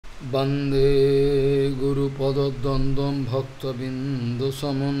वंदे गुरुपदद्वन्द्वं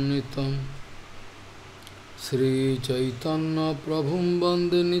भक्तबिन्दुसमन्वितं श्रीचैतन्यप्रभुं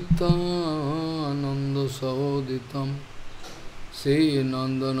वन्दे नित्यानन्दसहोदितं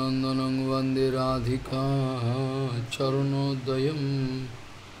श्रीनन्दनन्दनं वन्दे राधिका चरणोदयं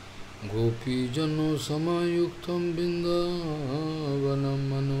गोपीजनसमायुक्तं बिन्दावनं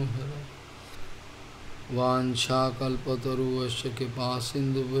मनोहरम् वाञ्छाकल्पतरुश्च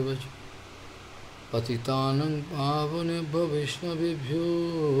कृपासिन्धुभ्यश्च पतितानं पावनेभ्यो वैष्णवेभ्यो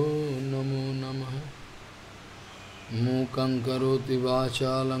नमो नमः। मूकं करोति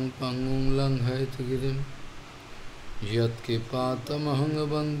वाचालं पङ्गुं लङ्घयितगिरिं यत्कृपातमहं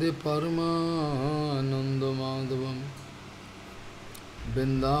वन्दे परमानन्दमाधवं।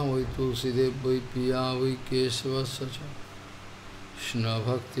 वृन्दावै तुलसीदेव वै पिया वै केशवस्य च कृष्ण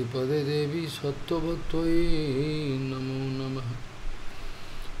भक्ति पदे देवी सत्ववत्त्वयि नमो नमः।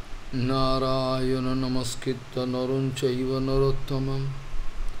 नारायण नमस्कृत्य नरं चैव नरोत्तमं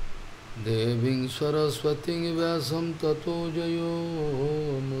देवीं सरस्वतीं व्यासं ततो जयो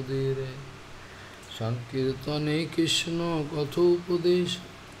मुदीरे। संकीर्तने कृष्ण कथोपदेश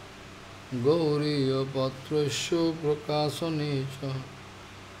गौरीयपत्रस्य प्रकाशने च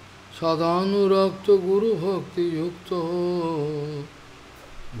सदानुरक्त गुरुभक्तियुक्तो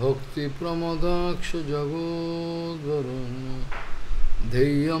भक्तिप्रमदाक्ष जगोद्वरुण्य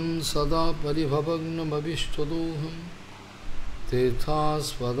ध्येयं सदा परिभवग्नभविष्टदोहं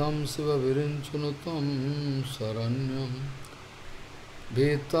तीर्थास्पदं शिवविरिञ्चनुतं शरण्यं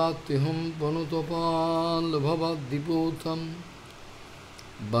भीतात्युहं पनुतपाल्भवद्दिपूतं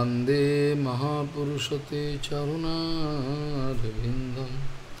वन्दे महापुरुषते चरुणारविन्दम्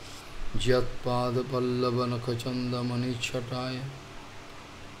यत्पादपल्लवनखचन्दमणिच्छटाय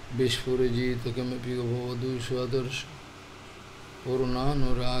विस्फुरजित किमपि भवतु स्वदर्श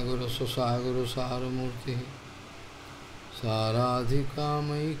पूर्णानुरागरससागरसारमूर्तिः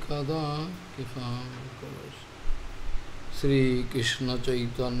साराधिकामयि कदा कृपां करोतु।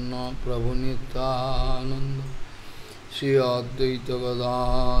 श्रीकृष्णचैतन्य प्रभुनित्यानन्द श्री अद्वैत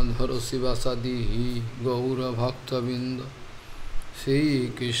गदाधर शिवसदि गौरभक्तबिंद श्री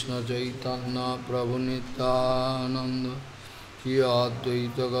कृष्ण चैतन्य प्रभु नित्यानंद श्री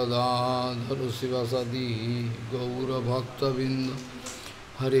अद्वैत गदाधर शिवसदि गौरभक्तबिंद।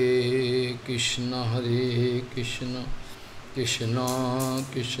 हरे कृष्ण कृष्ण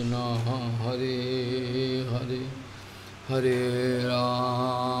कृष्ण हरे हरे हरे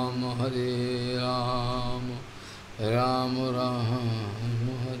राम राम राम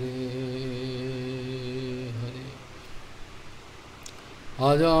हरे हरे।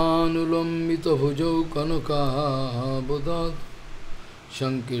 आजानुलंबित भुजौ कनकाबुदात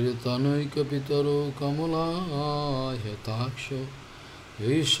संकीर्तनैकपितरो कमलायताक्षो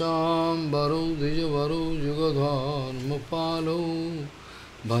विशाम्बरौ द्विजवरौ जुगधर्मपालौ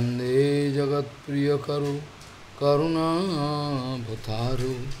वन्दे जगत्प्रियकरो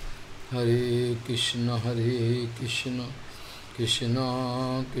करुणावतारो। हरे कृष्ण कृष्ण कृष्ण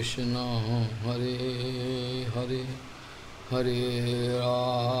हरे हरे हरे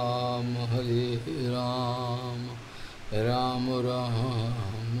राम राम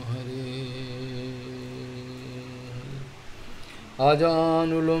राम हरे हरे।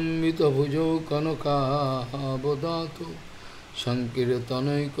 आजानुलंबित भुजौ कनकाबदातो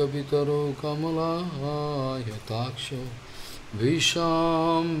संकीर्तनैकपितरो कमलायताक्षो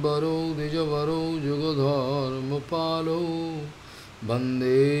विशाम्बरौ द्विजवरौ जुगधर्मपालौ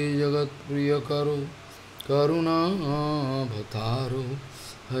वन्दे जगत्प्रियकरो करुणावतारो।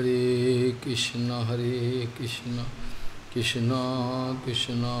 हरे कृष्ण कृष्ण कृष्ण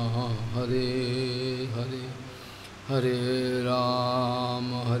हरे हरे हरे राम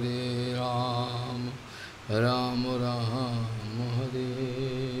राम राम हरे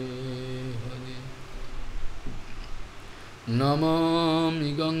हरे।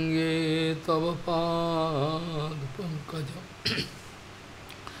 नमामि गंगे तव पाद पंकजं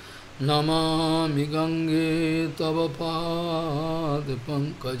नमामि गंगे तव पाद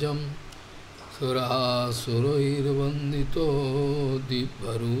पंकजं सुरासुरैर्वन्दितो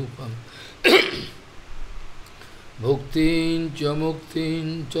दिव्यरूपं भुक्तिं च मुक्तिं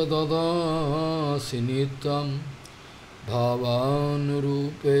च ददासि नित्यं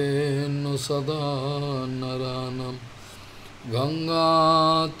भावानुरूपेण सदा नरानं।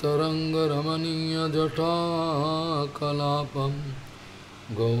 गंगातरङ्गरमणीयजटाकलापं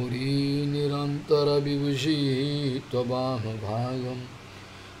गौरी निरन्तरविभूषी त्वभानुभागं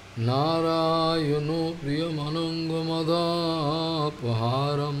नारायणो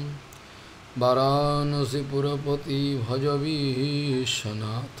प्रियमनङ्गमदापहारं Varanasi Purapati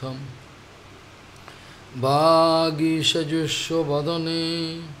Bhajavishanatham Bhagisha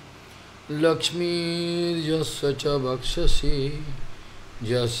Vadane Lakshmi Jasya Cha Bhakshasi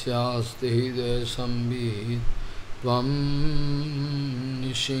Jasyaste Hidaya Sambhid Tvam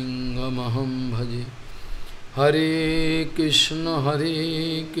Nishingamaham Bhaje Hare Krishna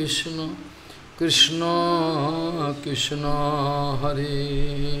Krishna Krishna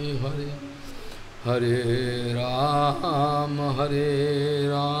Hare Hare Hare Ram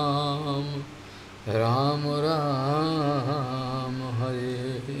Ram Ram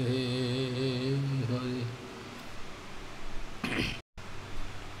Hare Hare.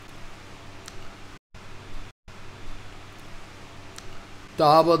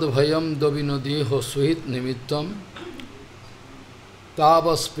 Tavad bhayam davinadeho suhit nimittam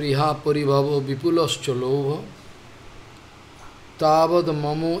Tavas priha paribhavo vipulascha lova Tavad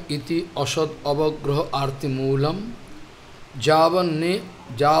mamo iti asad avagraha arti moolam Javan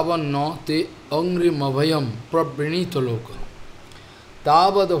no te angrimabhayam prabrinita loka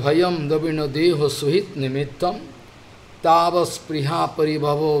Tavad bhayam davinadeho suhit nimittam Tavas priha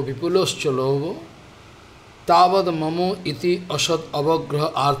paribhavo vipulascha lova Tavad mamo iti asad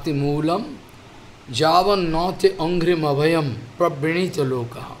avagraha arti moolam Javan nate angrim abhayam prabrinita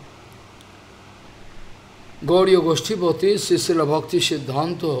lokaha. Gauriya Goshtipati, Srila Bhakti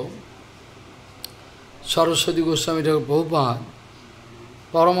Siddhanta, Saraswati Goswami Thakur Prabhupada,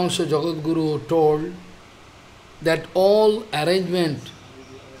 Paramahansa Jagadguru told that all arrangement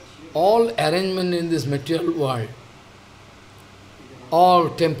in this material world, all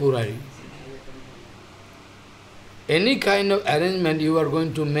temporary. Any kind of arrangement you are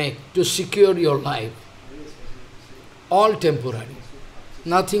going to make to secure your life, all temporary,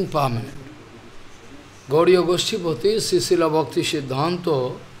 nothing permanent. Gauriya Goshtipati, Srila Bhakti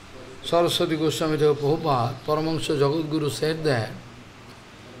Siddhanta, Saraswati Goswami Thakur Prabhupada, Paramahansa Jagadguru said that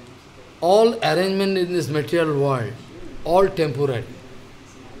all arrangement in this material world, all temporary.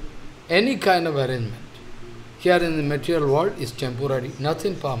 Any kind of arrangement here in the material world is temporary,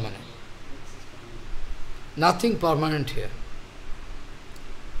 nothing permanent. Nothing permanent here.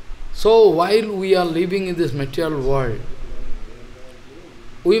 So while we are living in this material world,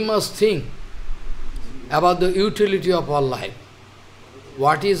 we must think about the utility of our life.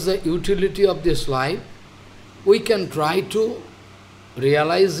 What is the utility of this life? We can try to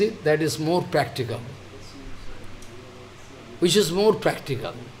realize it, that is more practical. Which is more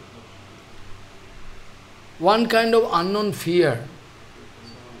practical? One kind of unknown fear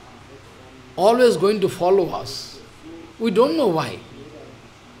always going to follow us. We don't know why.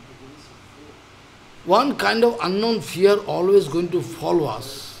 One kind of unknown fear always going to follow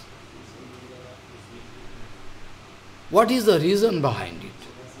us. What is the reason behind it?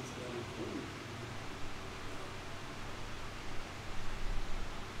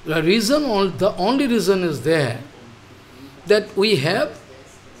 The only reason is there that we have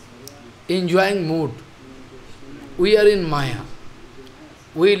enjoying mood. We are in Maya.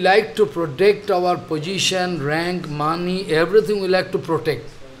 We like to protect our position, rank, money, everything we like to protect.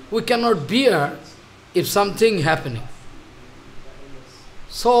 We cannot bear if something happening.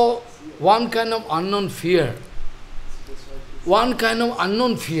 So, one kind of unknown fear. One kind of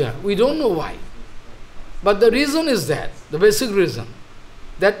unknown fear. We don't know why. But the reason is that, the basic reason,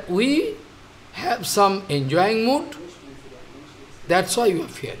 that we have some enjoying mood. That's why you are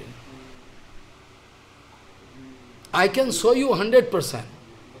fearing. I can show you 100%.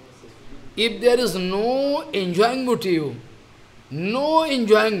 If there is no enjoying mood to you, no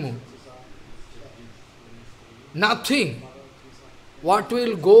enjoying mood, nothing, what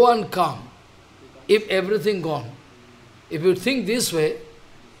will go and come if everything gone? If you think this way,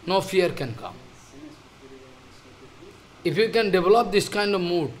 no fear can come. If you can develop this kind of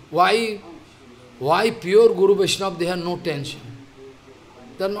mood, why pure Guru-Vaisnava, they have no tension?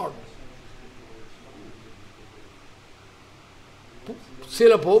 They are not.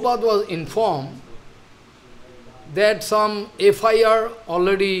 Srila Prabhupada was informed that some FIR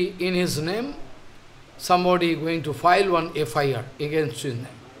already in his name, somebody going to file one FIR against his name.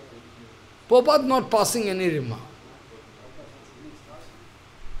 Prabhupada not passing any remark.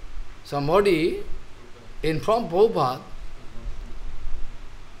 Somebody informed Prabhupada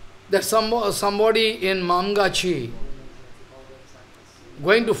that somebody in Mangachi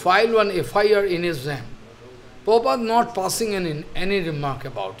going to file one FIR in his name. Prabhupada not passing any remark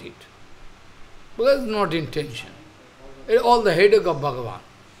about it. Because it's not intention. It's all the headache of Bhagavan.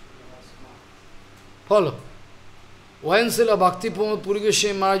 Follow. When Srila Bhakti Pramod Puri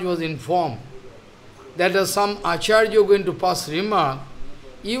Goswami Maharaj was informed that some Acharya going to pass remark,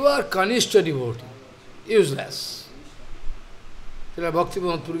 You are Kanishta devotee, useless. Srila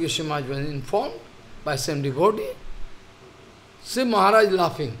Bhaktivinoda Puri Goswami Maharaj was informed by some devotee. See Maharaj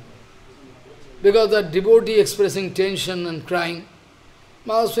laughing. Because the devotee expressing tension and crying.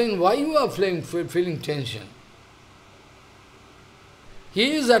 Maharaj saying, why you are feeling tension?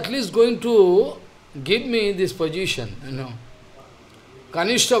 He is at least going to give me this position,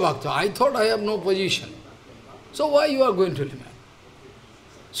 Kanishta Bhakta. I thought I have no position. So why you are going to remain?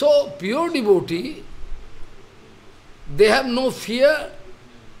 So pure devotee, they have no fear.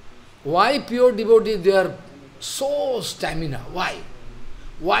 Why pure devotee, they are so stamina? Why?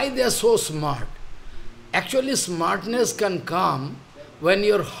 Why they are so smart? Actually smartness can come when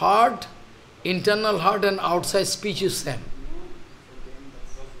your heart, internal heart and outside speech is same.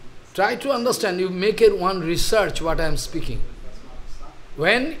 Try to understand, you make it one research what I am speaking.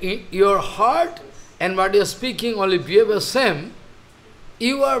 When your heart and what you are speaking only behave the same,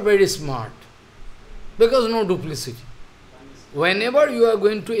 you are very smart. Because no duplicity. Whenever you are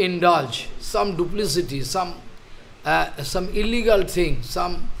going to indulge some duplicity, some illegal thing,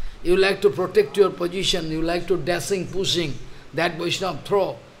 you like to protect your position, you like to dashing, pushing, that Vaishnava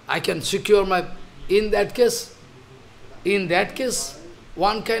throw, I can secure my... In that case,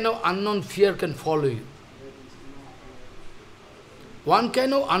 one kind of unknown fear can follow you. One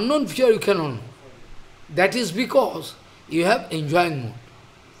kind of unknown fear you cannot know. That is because you have enjoying mood.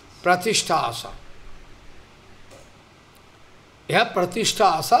 Pratishtha asa. You have pratishtha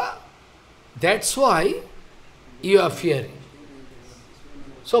asa, that's why you are fearing.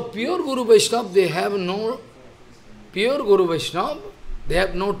 So pure Guru Vaishnava, they have no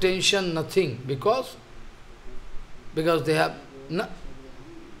tension, nothing, because they have no,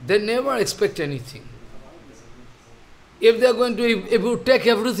 they never expect anything. If they are going to, if you take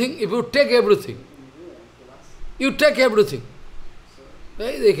everything, you take everything.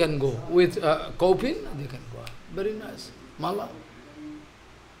 They can go with Kaupin, they can go. Very nice. Mala.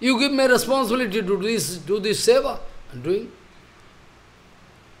 You give me responsibility to do this seva, I'm doing.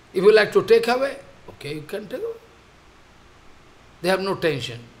 If you like to take away, okay, you can take away. They have no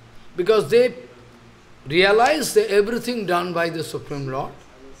tension. Because they realize that everything done by the Supreme Lord,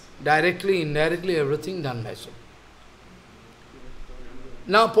 directly, indirectly, everything done by Supreme.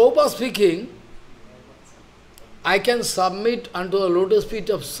 Now, Prabhupada speaking, I can submit unto the lotus feet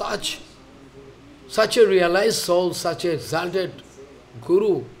of such a realized soul, such an exalted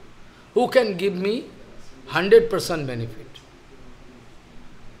Guru, who can give me 100% benefit.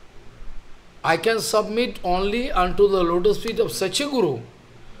 I can submit only unto the lotus feet of such a Guru,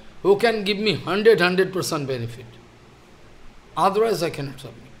 who can give me 100% benefit. Otherwise I cannot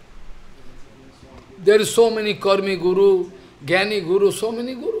submit. There is so many Karmi Guru, Jnani Guru, so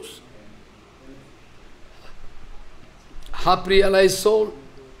many Gurus. Half realized soul,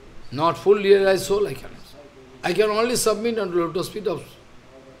 not full realized soul, I cannot. I can only submit unto the lotus feet of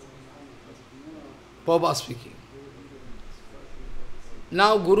Prabhupada speaking.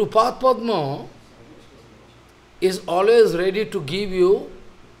 Now Guru Padma is always ready to give you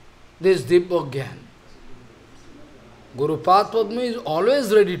this Dibba Gyan. Guru Padma is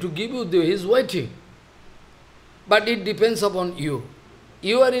always ready to give you, he is waiting. But it depends upon you.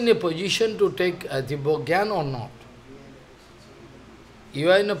 You are in a position to take Dibba Gyan or not. You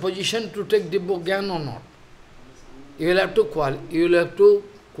are in a position to take Dibba Gyan or not. You will have to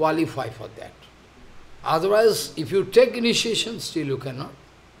qualify for that. Otherwise, if you take initiation, still you cannot.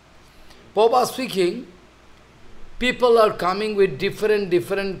 Prabhupada speaking, people are coming with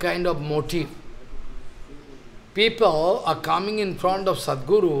different kind of motive. People are coming in front of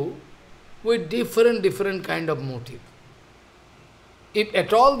Sadguru with different kind of motive. If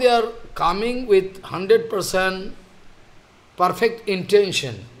at all they are coming with 100% perfect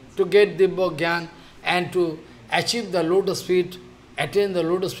intention to get Dibba Gyan and to achieve the lotus feet, attain the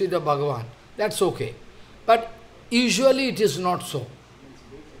lotus feet of Bhagavan, that's okay. But usually it is not so.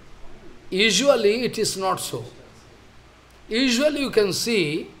 Usually it is not so. Usually it can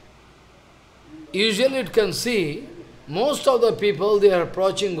see, most of the people, they are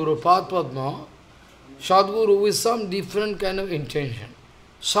approaching Guru Padma, Sadguru, with some different kind of intention.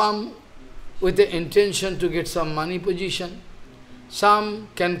 Some with the intention to get some money position. Some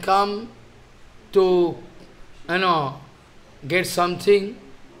can come to, get something.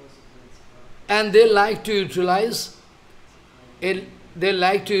 And they like to utilize the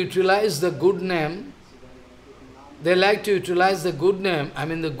good name. They like to utilize the good name,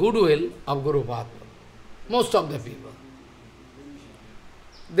 the goodwill of Guru Padma. Most of the people.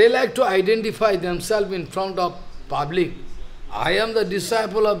 They like to identify themselves in front of public. I am the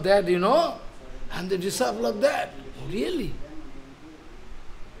disciple of that, I am the disciple of that. Really?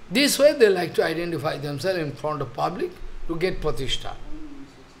 This way they like to identify themselves in front of public to get pratishtha.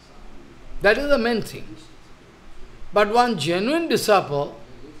 That is the main thing. But one genuine disciple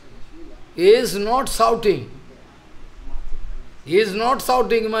is not shouting. He is not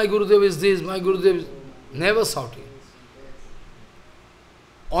shouting, my Gurudev is this, my Gurudev is... Never shouting.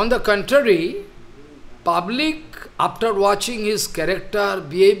 On the contrary, public, after watching his character,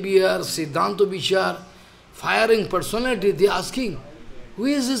 behavior, Siddhanta Vichar, firing personality, they are asking, who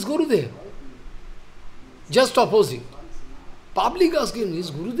is this Gurudev? Just opposite. Public asking, is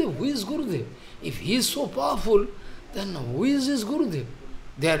Gurudev? Who is Gurudev? If he is so powerful, then who is this Gurudev?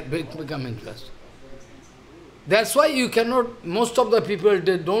 They are become interested. That's why you cannot, most of the people,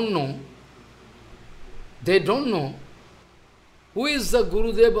 they don't know who is the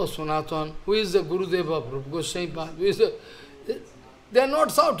Gurudev of Sanatana, who is the Gurudev of Rupa Goswami, who is the... They are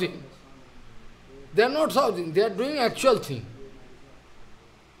not shouting. They are not shouting, they are doing actual thing.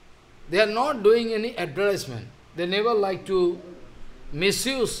 They are not doing any advertisement. They never like to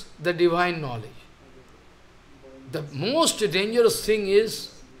misuse the divine knowledge. The most dangerous thing is,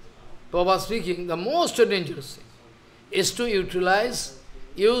 Prabhupada speaking, the most dangerous thing is to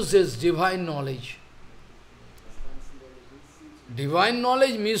use this divine knowledge. Divine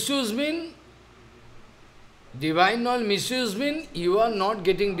knowledge misuse means you are not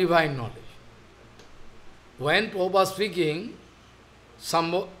getting divine knowledge. When Prabhupada speaking,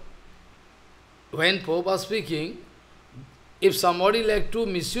 if somebody like to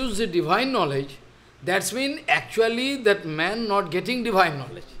misuse the divine knowledge, that means actually that man not getting divine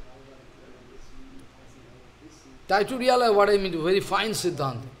knowledge. Try to realize what I mean, very fine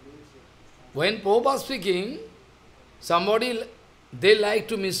Siddhanta. When Prabhupada speaking, somebody, they like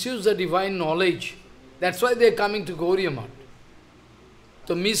to misuse the divine knowledge. That's why they are coming to Gauriya Math.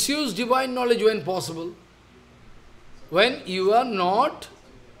 So misuse divine knowledge when possible. When you are not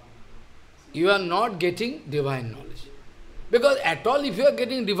getting divine knowledge. Because at all, if you are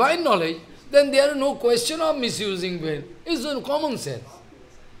getting divine knowledge, then there is no question of misusing it. It's a common sense.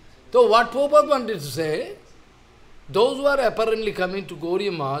 So what Prabhupada wanted to say, those who are apparently coming to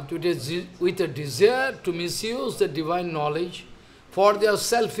Gauriya Math with a desire to misuse the divine knowledge for their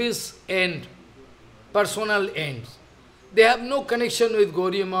selfish end, personal ends, they have no connection with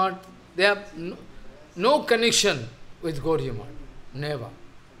Gauriya Math, they have no connection with Gauriya Math, never.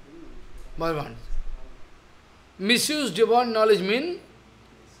 Bhagavan. Misuse divine knowledge means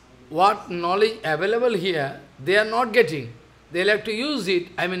what knowledge available here, they are not getting. They like to use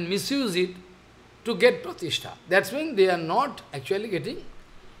it, misuse it, to get pratishtha. That means they are not actually getting.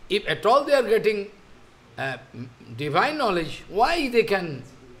 If at all they are getting divine knowledge, why they can?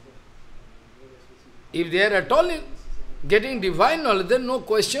 If they are at all getting divine knowledge, then no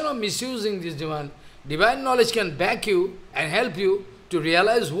question of misusing this divine. Divine knowledge can back you and help you to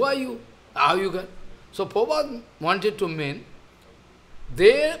realize who are you, how you can. So Prabhupada wanted to mean,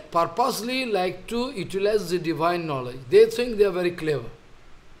 they purposely like to utilize the divine knowledge. They think they are very clever.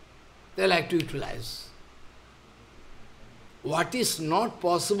 They like to utilize. What is not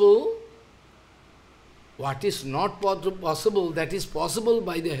possible, that is possible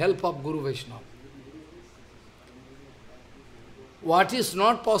by the help of Guru-Vaisnava. What is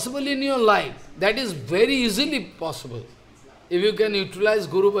not possible in your life, that is very easily possible. If you can utilize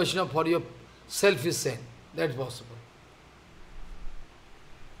Guru-Vaisnava for your selfish end, that is possible.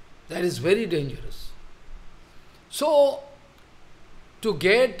 That is very dangerous. So, to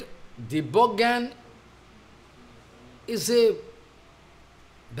get Dibbogyan is a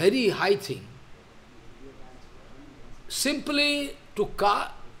very high thing. Simply to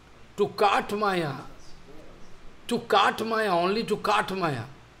cart Maya, only to cart Maya,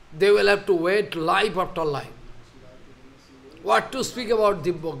 they will have to wait life after life. What to speak about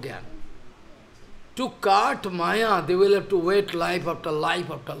Dibbogyan? To cart Maya, they will have to wait life after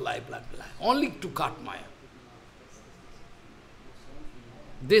life after life, only to cart Maya.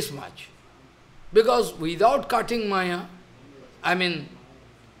 This much. Because without cutting Maya,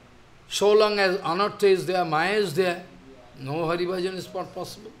 so long as Anartha is there, Maya is there, no Haribhajan is not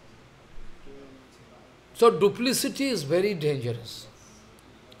possible. So duplicity is very dangerous.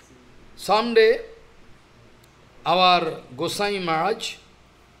 Someday, our Gosai Maharaj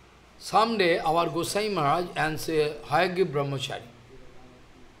and say Hayagya Brahmachari,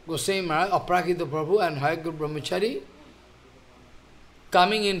 Gosai Maharaj, Aprakita Prabhu and Hayagya Brahmachari,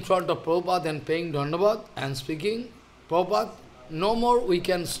 coming in front of Prabhupada and paying Dandavat and speaking, Prabhupada, no more we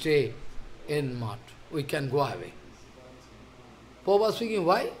can stay in Math, we can go away. Prabhupada speaking,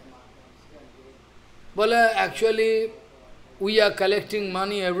 why? Well, actually, we are collecting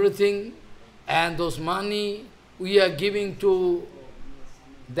money, everything, and those money we are giving to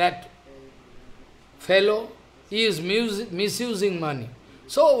that fellow, he is misusing money.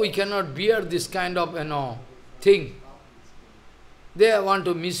 So we cannot bear this kind of, thing. They want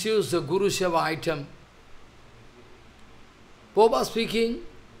to misuse the Guru Seva item. Prabhupada speaking,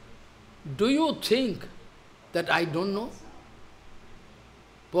 do you think that I don't know?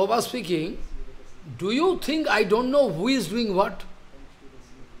 Prabhupada speaking, do you think I don't know who is doing what?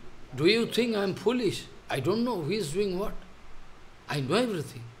 Do you think I am foolish? I don't know who is doing what. I know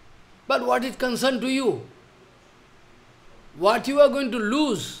everything. But what it concerns to you? What you are going to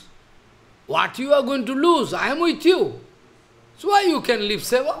lose? What you are going to lose? I am with you. So why you can leave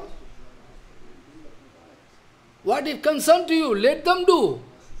seva? What it concerns to you? Let them do.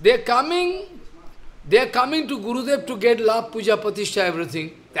 They are coming to Gurudev to get love, puja, patishtha,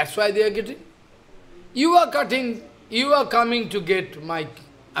 everything. That's why they are getting. You are coming to get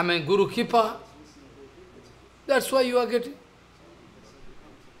Guru Kripa. That's why you are getting.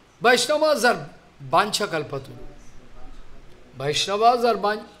 Vaishnavas are Bancha Kalpatu. Vaishnavas are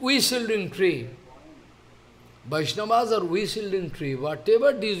wheat-yielding tree. Vaishnavas are wheat-yielding tree.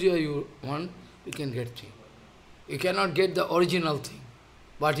 Whatever desire you want, you can get it. You cannot get the original thing.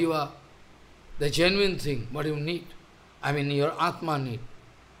 What you are, the genuine thing, what you need. Your Atma need.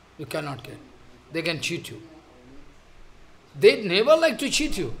 You cannot get. They can cheat you. They never like to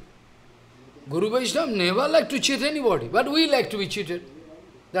cheat you. Guru Vaishnava never like to cheat anybody, but we like to be cheated.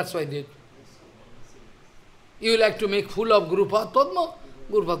 That's why they. You like to make fool of Guru Padma?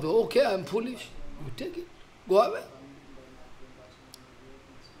 Guru Padma, okay, I am foolish. You take it. Go away.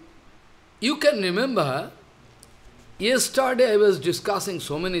 You can remember, yesterday I was discussing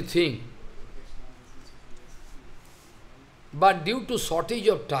so many things, but due to shortage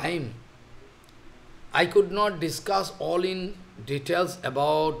of time, I could not discuss all in details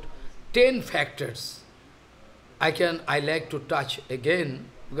about 10 factors. I like to touch again,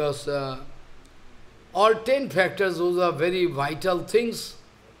 because all 10 factors, those are very vital things.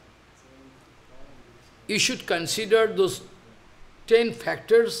 You should consider those 10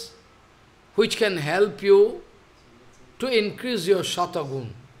 factors which can help you to increase your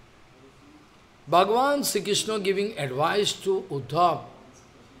Shatagun. Bhagavan Sri Krishna giving advice to Uddhav.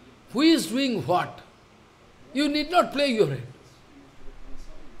 Who is doing what? You need not play your head.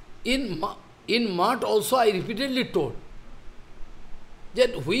 In Mat also I repeatedly told that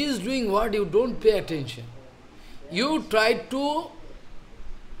who is doing what, you don't pay attention. You try to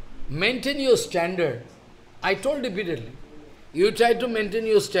maintain your standard. I told repeatedly. You try to maintain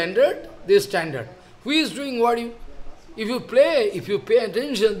your standard, this standard. Who is doing what? If you pay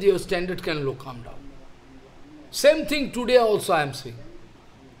attention, your standard can come down. Same thing today also I am saying.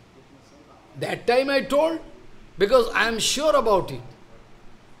 That time I told, because I am sure about it.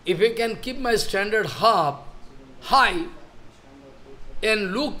 If I can keep my standard high,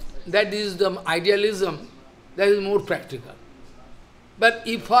 and look, that is the idealism, that is more practical. But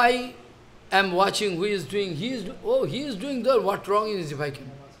if I am watching who is doing, he is doing that, what wrong is if I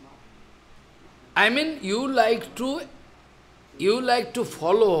can? You like to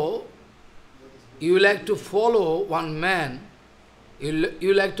follow one man,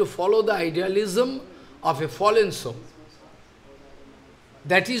 you like to follow the idealism of a fallen soul.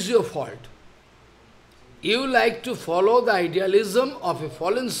 That is your fault. You like to follow the idealism of a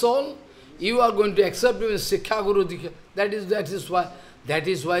fallen soul, you are going to accept him as Sikha Guru Dikha. That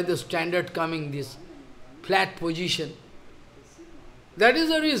is why the standard coming this flat position. That is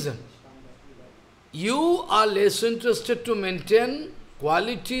the reason. You are less interested to maintain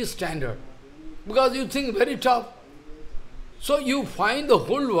quality standard, because you think very tough. So you find the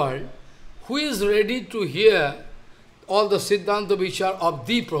whole world who is ready to hear all the Siddhanta Vichar of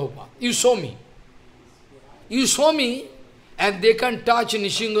the Prabhupada. You show me. You show me, and they can touch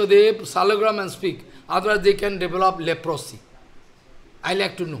Nishingadev, Salagram and speak. Otherwise they can develop leprosy. I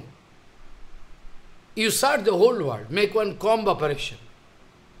like to know. You search the whole world, make one comb operation.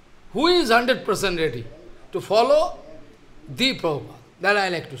 Who is 100% ready to follow the Prabhupada? That I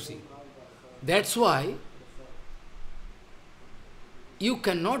like to see. That's why you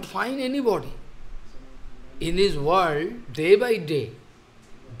cannot find anybody in this world, day by day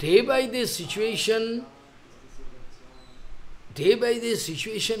this situation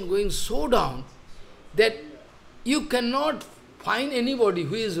going so down that you cannot find anybody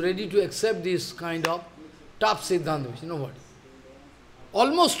who is ready to accept this kind of tough Siddhanta. Nobody.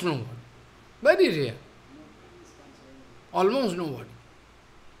 Almost nobody. Very rare. Almost nobody.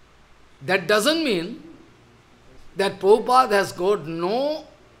 That doesn't mean that Prabhupada has got no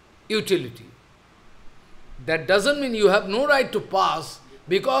utility. That doesn't mean you have no right to pass,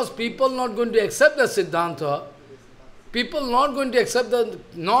 because people not going to accept the Siddhanta. People not going to accept the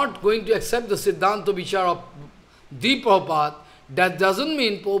Siddhanta Vichar of the Prabhupada. That doesn't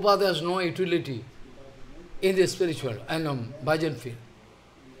mean Prabhupada has no utility in the spiritual and bhajan field.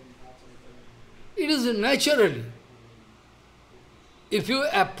 It is naturally. If you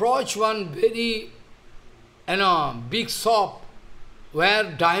approach one very big shop where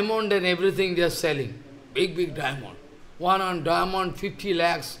diamond and everything they are selling, big diamond, one on diamond 50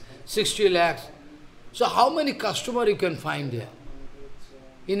 lakhs, 60 lakhs. So how many customers you can find there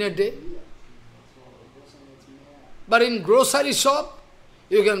in a day? But in grocery shop,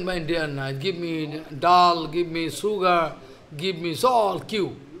 you can find day and night. Give me dal, give me sugar, give me salt,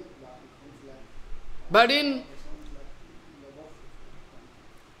 queue. But in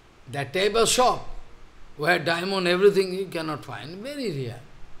that type of shop, where diamond, everything you cannot find, very rare.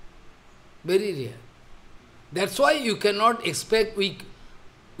 Very rare. That's why you cannot expect, we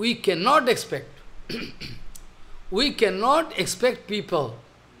cannot expect, we cannot expect people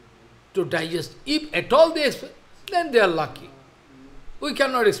to digest. If at all they expect, then they are lucky. We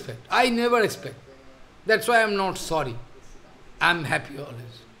cannot expect. I never expect. That's why I am not sorry. I am happy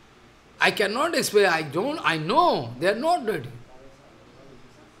always. I cannot expect, I know, they are not ready.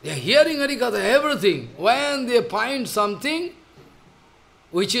 They are hearing Harikatha, everything. When they find something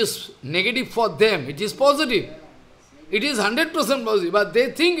which is negative for them, it is positive. It is 100% positive, but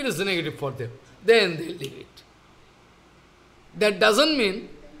they think it is negative for them. Then they leave it. That doesn't mean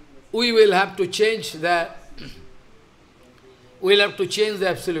we will have to change that. We will have to change the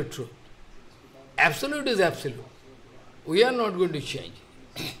absolute truth. Absolute is absolute. We are not going to change.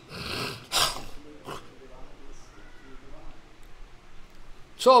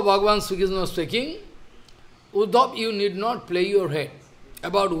 So Bhagavan Sri Krishna was speaking, Uddhav, you need not play your head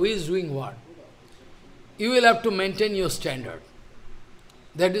about who is doing what. You will have to maintain your standard.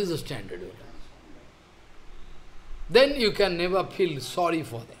 That is the standard. Then you can never feel sorry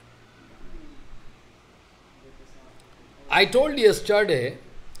for them. I told yesterday,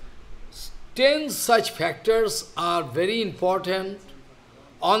 10 such factors are very important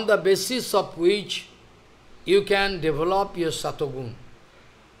on the basis of which you can develop your Satogun.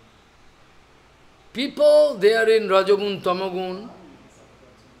 People, they are in Rajagun, Tamagun.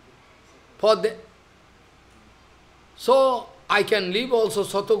 So, I can leave also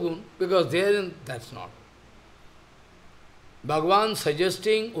Satogun, because they are in, that's not. Bhagavan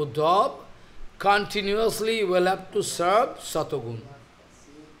suggesting Uddhav, continuously you will have to serve Satogun.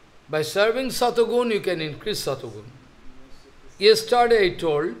 By serving Satogun, you can increase Satogun. Yesterday I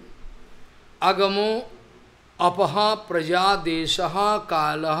told, Agamo apaha praja deshaha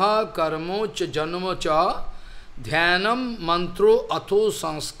kalaha karmo cha janmo cha dhyanam mantro atho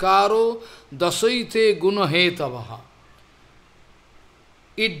sanskaro dasaite gunahetavaha.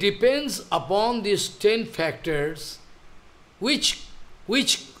 It depends upon these 10 factors which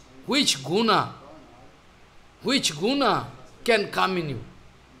guna can come in you.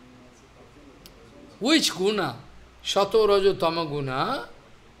 Which guna? Sato, Rajo, Tama guna.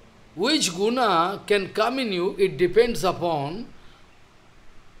 Which guna can come in you, it depends upon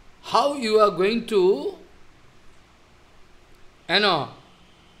how you are going to, how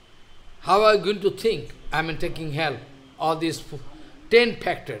are you going to think, taking help, all these 10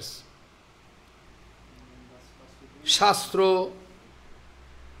 factors. Shastra,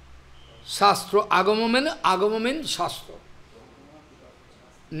 agama means Shastra.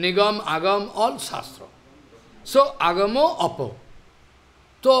 Nigam, agam, all Shastra. So, agamo, apo.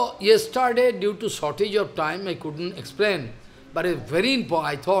 So, yesterday, due to shortage of time, I couldn't explain. But it's very important.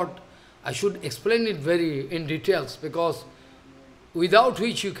 I thought I should explain it very in details, because without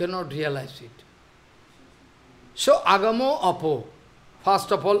which you cannot realize it. So, agamo, apo.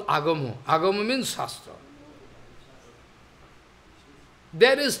 First of all, agamo. Agamo means Shastra.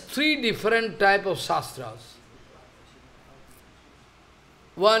 There is 3 different types of Shastras.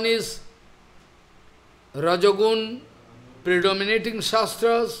 One is Rajagun predominating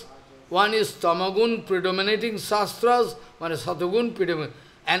Shastras, one is Tamagun predominating Shastras, one is Satagun predominating.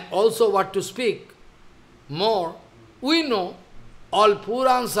 And also what to speak more, we know all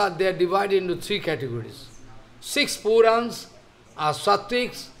Purans are there divided into 3 categories. 6 Purans are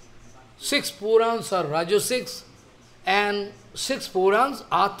Satviks, 6 Purans are Rajasiks, and 6 Purans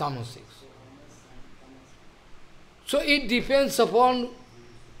are Tamasiks. So it depends upon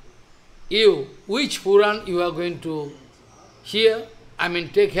you, which Puran you are going to hear,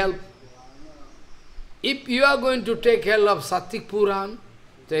 take help. If you are going to take help of Sattik Puran,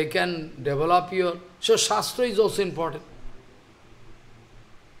 they can develop your... So Shastra is also important.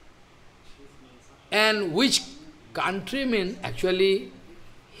 And which countrymen, actually,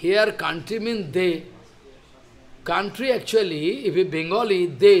 here countrymen, they country actually, if you Bengali,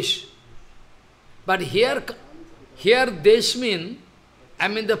 Desh. But here Desh mean, I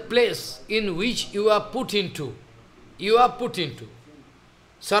mean the place in which you are put into. You are put into.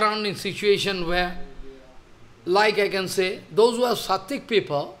 Surrounding situation where, like I can say, those who are Sattvic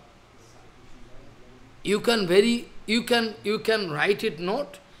people, you can write it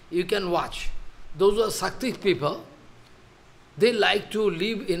note, you can watch. Those who are Sattvic people, they like to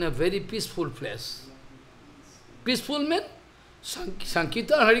live in a very peaceful place. Peaceful means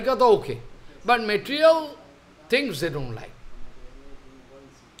Sankirtan, Harikatha, okay. But material things they don't like.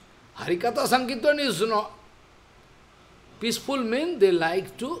 Harikatha, Sankirtan is not. Peaceful means they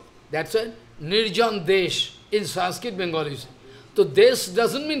like to, that's why Nirjan Desh in Sanskrit Bengali. So Desh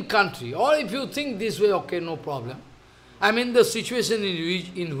doesn't mean country. Or if you think this way, okay, no problem. I mean the situation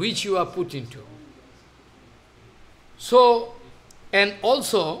in which you are put into. So, and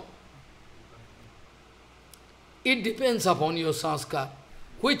also, it depends upon your sanskar.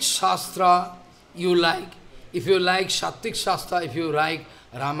 Which shastra you like. If you like Sattvic Shastra, if you like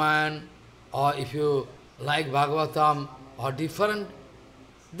Ramayana, or if you like Bhagavatam, or different,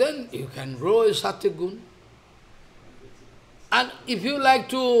 then you can grow a Sattvic gun. And if you like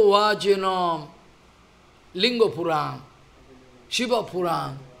to watch, Linga Puran, Shiva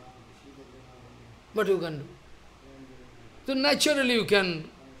Puran, what you can do? So naturally you can,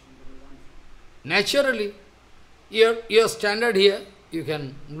 your standard here, you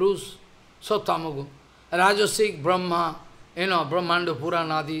can lose. So Tamagun, Rajasic, Brahma, Brahmanda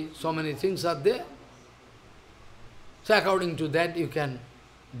Puranadi, so many things are there. So according to that you can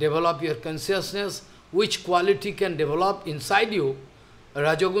develop your consciousness, which quality can develop inside you,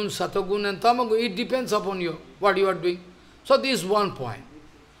 Rajagun, Satagun and Tamagun, it depends upon you, what you are doing. So this is one point.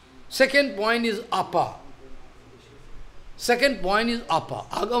 Second point is apa. Second point is apa.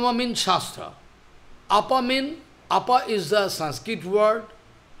 Agama means Shastra. Apa is the Sanskrit word,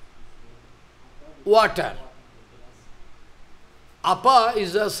 water. Apa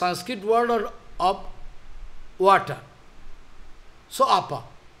is the Sanskrit word of water. So apa.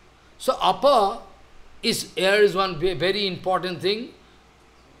 So apa is, here is one very important thing.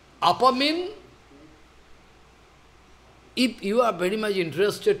 Apa means, if you are very much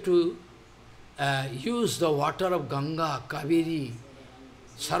interested to use the water of Ganga, Kaveri,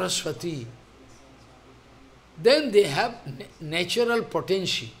 Saraswati, then they have natural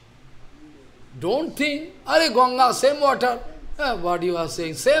potential. Don't think, Are Ganga, same water. What you are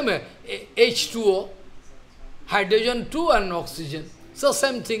saying, same H2O, hydrogen 2 and oxygen. So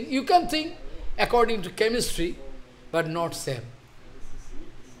same thing. You can think according to chemistry, but not same.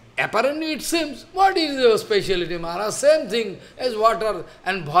 Apparently it seems, what is your speciality, Maharaj? Same thing as water,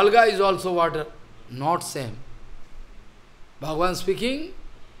 and Volga is also water. Not same. Bhagavan speaking,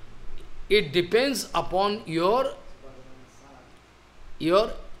 it depends upon your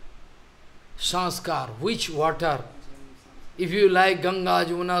sanskar, which water. If you like Ganga,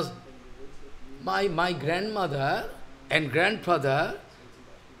 Jamunas, my grandmother and grandfather,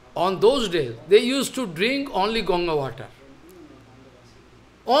 on those days, they used to drink only Ganga water.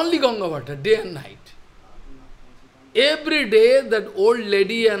 Only Ganga water, day and night. Every day, that old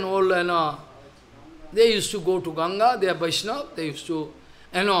lady and old, they used to go to Ganga, they are Vaishnava, they used to,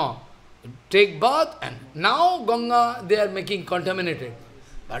 take bath, and now Ganga, they are making contaminated.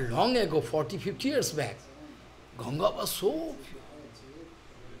 But long ago, 40, 50 years back, Ganga was so pure.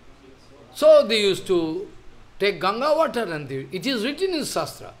 So they used to take Ganga water, and it is written in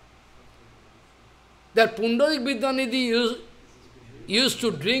Shastra that Pundarik Vidyanidhi used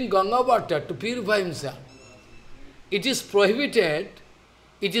to drink Ganga water to purify himself. It is prohibited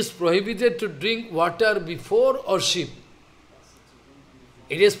to drink water before worship.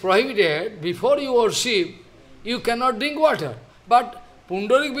 It is prohibited, before you worship, you cannot drink water. But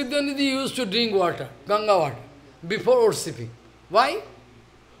Pundarik Vidyanidhi used to drink water, Ganga water, before worshipping. Why?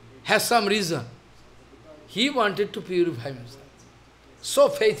 Has some reason. He wanted to purify himself. So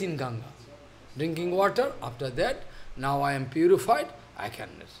faith in Ganga. Drinking water, after that, now I am purified, I can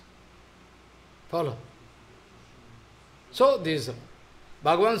follow. So this is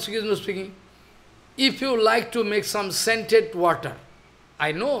Bhagavan speaking. If you like to make some scented water,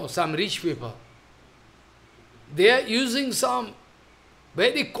 I know some rich people, they are using some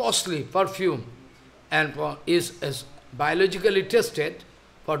very costly perfume and is biologically tested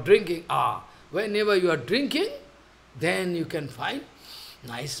for drinking. Whenever you are drinking, then you can find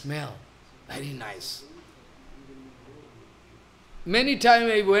nice smell, very nice. Many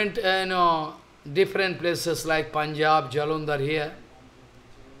times I went, different places like Punjab, Jalandhar here.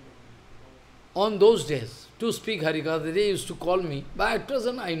 On those days, to speak Harikatha, they used to call me, but at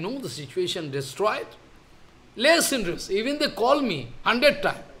present I know the situation destroyed. Less interest. Even they call me 100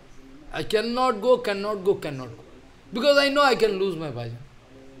 times. I cannot go, cannot go, cannot go. Because I know I can lose my bhajan.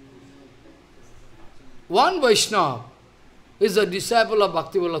 One Vaishnava is a disciple of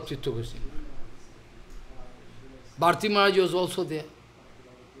Bhakti Vallabh Tirtha Goswami. Bharti Maharaj was also there.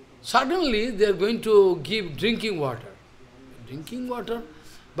 Suddenly they are going to give drinking water. Drinking water,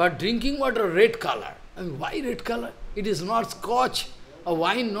 but drinking water red color. I mean, why red color? It is not scotch, or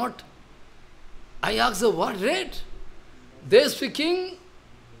why not? I asked them, what red? They are speaking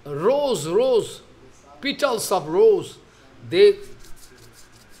rose, petals of rose. They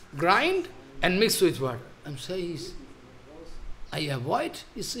grind and mix with water. I'm saying, I avoid.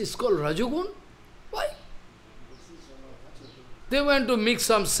 It's called Rajagun. Why? They want to mix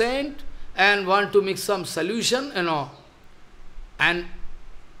some scent and want to mix some solution, and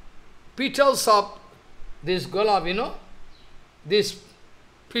petals of this gulab, these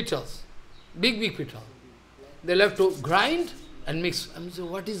petals, big petals. They have to grind and mix. I'm saying,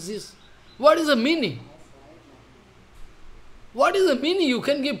 what is this? What is the meaning? What is the meaning? You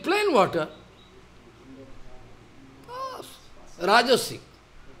can give plain water. Rajasic.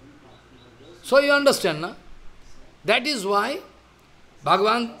 So you understand, na? That is why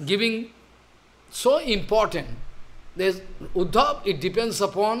Bhagavan giving so important. There's Uddhav, it depends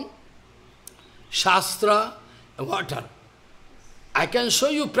upon Shastra, water. I can show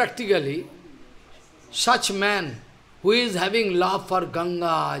you practically such man who is having love for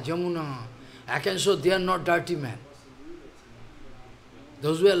Ganga, Jamuna. I can show they are not dirty men.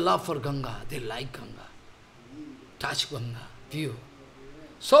 Those who have love for Ganga, they like Ganga. Touch Ganga, pure.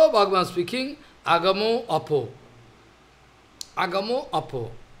 So Bhagavan speaking, Agamo Apo. Agamo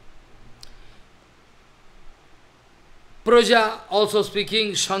Apo. Praja also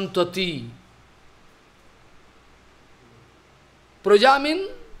speaking Shantati. Praja means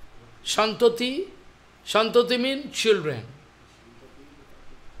Shantati. Shantati means children.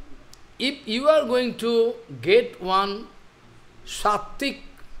 If you are going to get one Sattik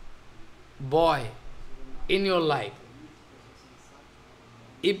boy in your life,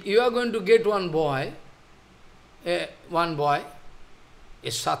 if you are going to get one boy is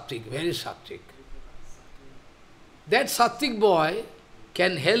Sattik, very Sattik. That Sattik boy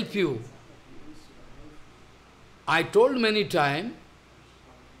can help you. I told many times,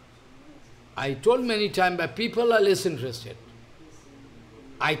 but people are less interested.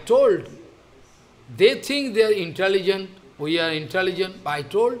 I told, they think they are intelligent, we are intelligent, but I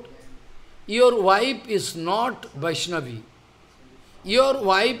told, your wife is not Vaishnavi. Your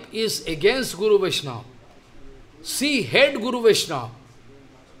wife is against Guru-Vaisnava. She hate Guru-Vaisnava.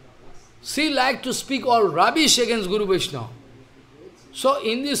 She like to speak all rubbish against Guru-Vaisnava. So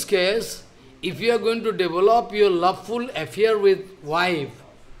in this case, if you are going to develop your loveful affair with wife,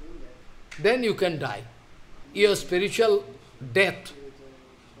 then you can die. Your spiritual death.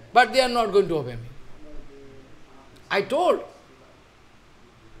 But they are not going to obey me. I told,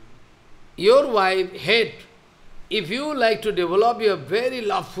 your wife hate. If you like to develop your very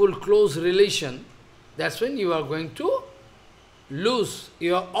loveful, close relation, that's when you are going to lose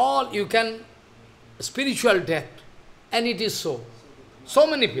your all, you can, spiritual death. And it is so. So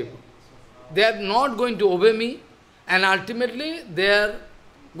many people. They are not going to obey me, and ultimately they are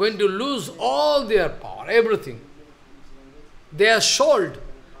going to lose all their power, everything. They are sold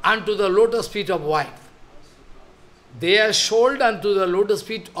unto the lotus feet of wife. They are sold unto the lotus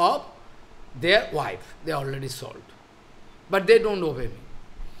feet of their wife. They are already sold. But they don't obey me.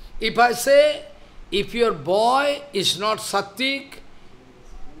 If I say, if your boy is not Sattik,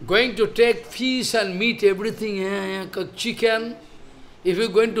 going to take fish and meat, everything, chicken, if you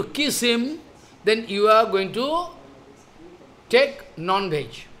are going to kiss him, then you are going to take non-veg.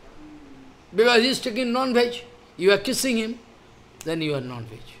 Because he is taking non-veg. You are kissing him, then you are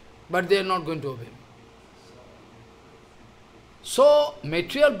non-veg. But they are not going to obey me. So,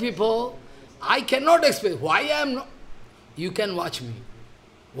 material people, I cannot explain why I am not. You can watch me.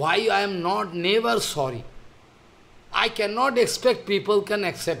 Why I am not never sorry. I cannot expect people can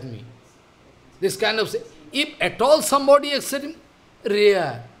accept me. This kind of, if at all somebody accepts me,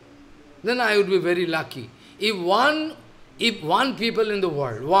 rare. Then I would be very lucky. If one people in the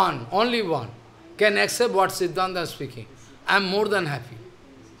world, only one, can accept what Siddhanta is speaking, I am more than happy.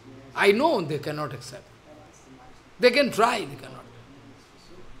 I know they cannot accept. They can try, they cannot.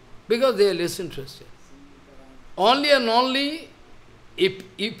 Because they are less interested. Only and only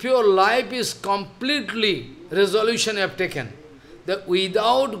if your life is completely, resolution you have taken, that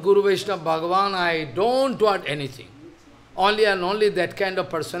without Guru Vaishnava Bhagavan, I don't want anything. Only and only that kind of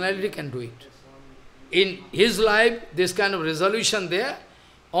personality can do it. In his life, this kind of resolution there,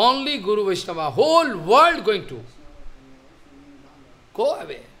 only Guru Vaisnava, whole world going to go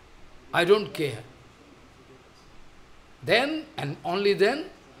away. I don't care. Then, and only then,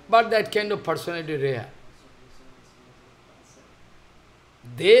 but that kind of personality rare.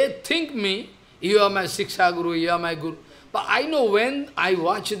 They think me, you are my Siksha Guru, you are my Guru. But I know when I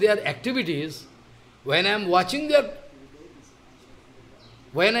watch their activities, when I am watching their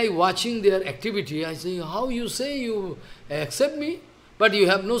activity, I say, how you say you accept me, but you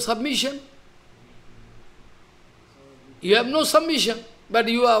have no submission. You have no submission, but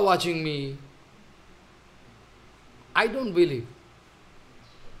you are watching me. I don't believe.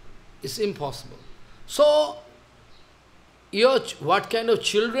 It's impossible. So, what kind of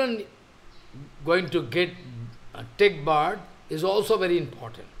children going to take birth is also very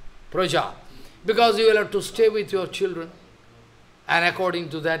important. Praja. Because you will have to stay with your children. And according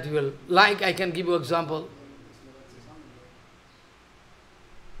to that you will, like I can give you example.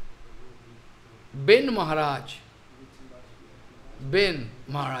 Ben Maharaj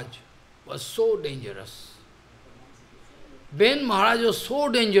was so dangerous. Ben Maharaj was so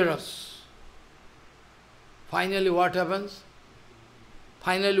dangerous. Finally what happens?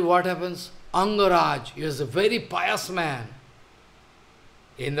 Angaraj, he was a very pious man.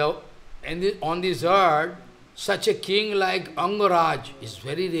 On this earth, such a king like Angaraj is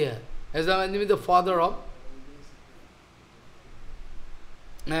very rare. As the father of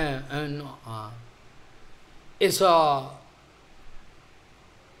it's a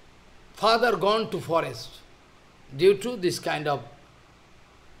father gone to forest due to this kind of,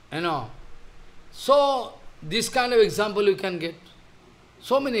 So, this kind of example you can get.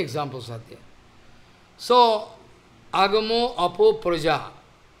 So many examples are there. So, agamo apo praja.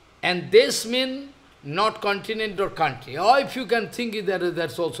 And this means not continent or country. Or if you can think it,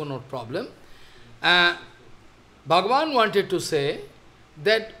 that's also not problem. Bhagavan wanted to say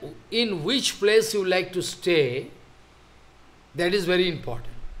that in which place you like to stay, that is very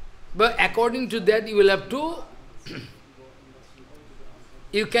important. But according to that, you will have to,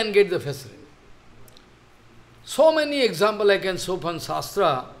 you can get the facility. So many examples I can show from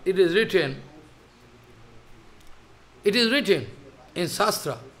Shastra. It is written in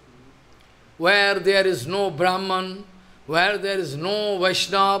Shastra, where there is no Brahman, where there is no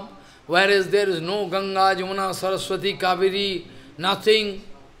Vaishnava, whereas there is no Ganga, Jamuna, Saraswati, Kaveri, nothing.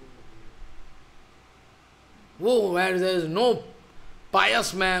 Where there is no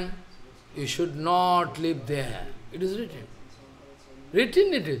pious man, you should not live there. It is written.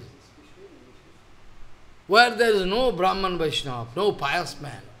 Written it is. Where there is no Brahman Vaishnava, no pious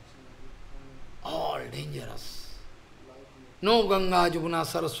man, all dangerous. No Ganga, Jamuna,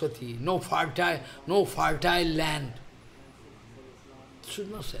 Saraswati, no fertile land.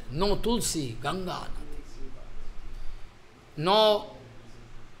 Should not say. No Tulsi, Ganga, nothing. No,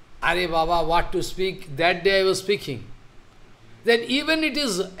 Are Baba, what to speak? That day I was speaking. That even it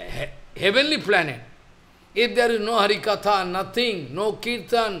is a heavenly planet, if there is no Harikatha, nothing, no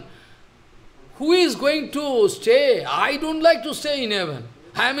Kirtan, who is going to stay? I don't like to stay in heaven.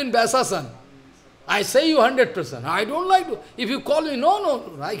 I am in Basasan. I say you 100%. I don't like to. If you call me,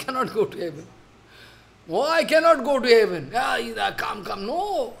 no, I cannot go to heaven. Oh, I cannot go to heaven. Yeah, come.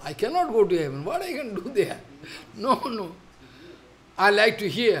 No, I cannot go to heaven. What I can do there? No. I like to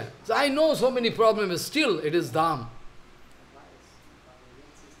hear. So I know so many problems, still it is Dham.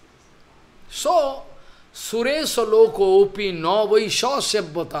 So, Suresha loko upi no vaisha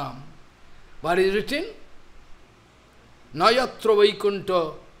sebbhatam. What is written? Nayatra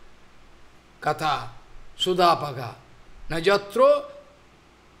vaikunta katha sudhapaga.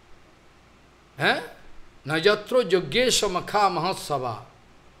 Najatro yoggesha makha mahatsava.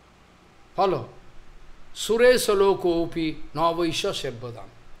 Follow. Suresha loko upi no vaisha sebbhatam.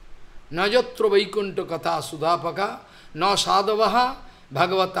 Najatra vaikunta katha sudhapaga. No sadhavaha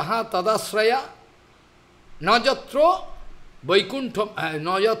Bhagavataha tadasraya. Najatro Vaikuntham,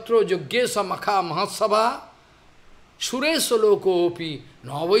 Najatro Yoggesha Makha Mahatsabha Suresha loko opi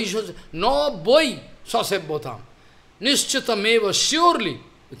no vaisha no boy sasebbhatam. Nishchitameva, surely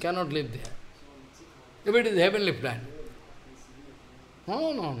you cannot live there. If it is heavenly planet.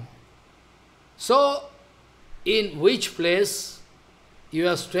 No. So, in which place you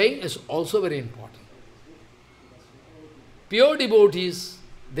are staying is also very important. Pure devotees,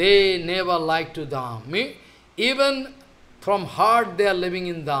 they never like to Dham. Even from heart they are living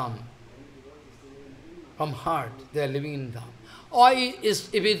in Dham. From heart they are living in Dham. Or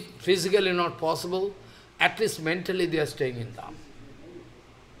if it is physically not possible, at least mentally they are staying in Dham.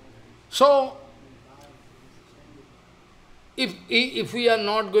 So, if we are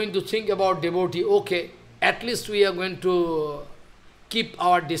not going to think about devotee, okay, at least we are going to keep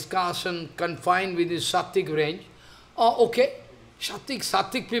our discussion confined within Sattvic range, oh, okay,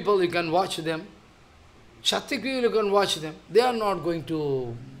 Sattvic people, you can watch them. Sattvic people, you can watch them. They are not going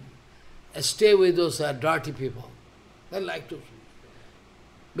to stay with those dirty people. They like to,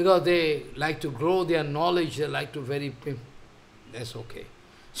 because they like to grow their knowledge, they like to very, that's okay.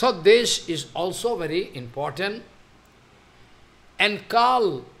 So this is also very important. And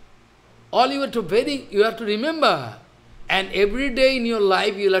Kal, all you have to remember, and every day in your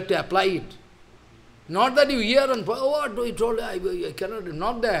life you will have to apply it. Not that you hear and, oh, what he told, I cannot,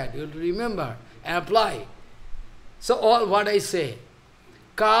 not that, you have to remember and apply. So all what I say,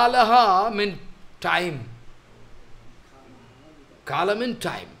 Kalaha means time. Kala means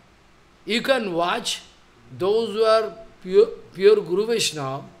time. You can watch those who are pure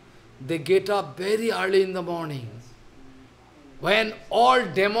Guru-Vaisnava, they get up very early in the morning. When all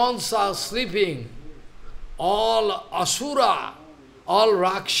demons are sleeping, all Asura, all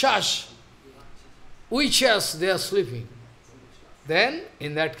Rakshas, witches, they are sleeping. Then,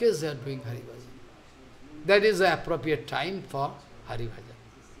 in that case, they are doing Haribhajan. That is the appropriate time for Haribhajan.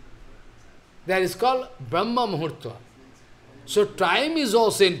 That is called Brahma Muhurta. So time is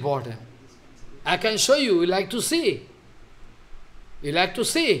also important. I can show you, you like to see. You like to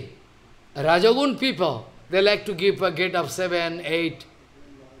see. Rajagun people, they like to get up 7, 8.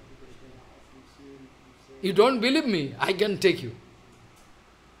 You don't believe me? I can take you.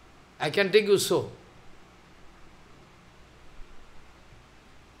 I can take you so.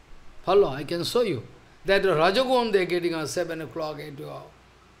 Follow, I can show you. That Rajagun, they are getting up 7 o'clock, 8 o'clock.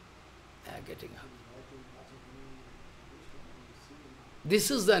 They are getting up.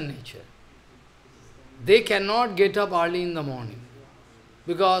 This is the nature. They cannot get up early in the morning.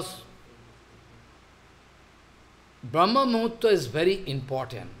 Because Brahma Muhurta is very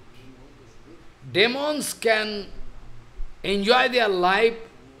important. Demons can enjoy their life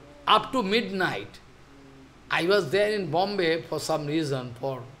up to midnight. I was there in Bombay for some reason,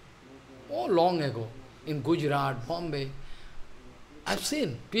 long ago, in Gujarat, Bombay. I've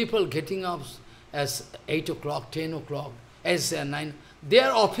seen people getting up as 8 o'clock, 10 o'clock, as 9.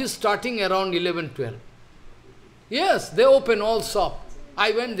 Their office starting around 11, 12. Yes, they open all shop.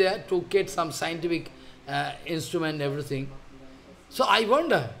 I went there to get some scientific instrument, everything. So I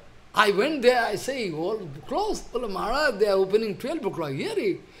wonder. I went there, I say, oh, close. Oh, Maharaj, they are opening 12 o'clock,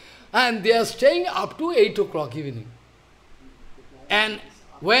 here. And they are staying up to 8 o'clock evening. And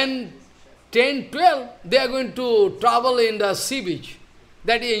when 10, 12, they are going to travel in the sea beach.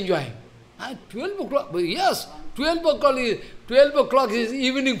 That is enjoying. And 12 o'clock, yes, 12 o'clock is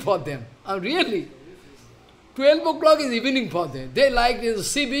evening for them. Really. 12 o'clock is evening for them. They like in the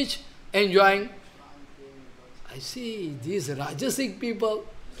sea beach, enjoying. I see these Rajasic people.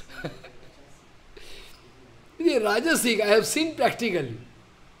 The Rajasic, I have seen practically.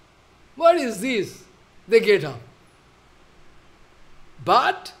 What is this? They get up.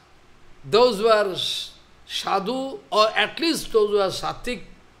 But those who are sadhu, or at least those who are sattvic,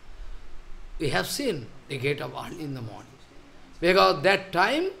 we have seen, they get up early in the morning. Because that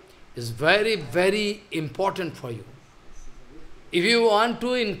time is very, very important for you. If you want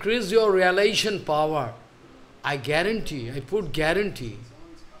to increase your realization power, I guarantee, I put guarantee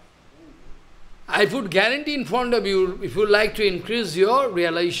in front of you, if you like to increase your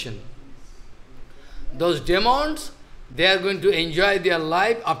realization. Those demons, they are going to enjoy their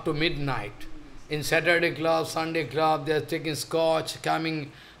life up to midnight. In Saturday club, Sunday club, they are taking scotch,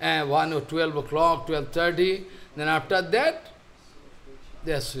 coming 1 or 12 o'clock, 12:30. Then after that,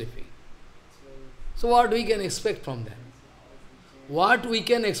 they are sleeping. So what we can expect from them? What we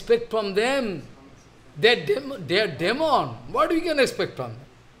can expect from them? They are demon. What we can expect from them?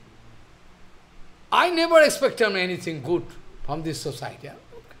 I never expected anything good from this society.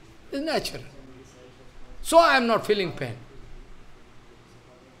 Okay. It's natural. So I am not feeling pain.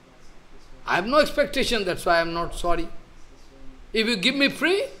 I have no expectation, that's why I am not sorry. If you give me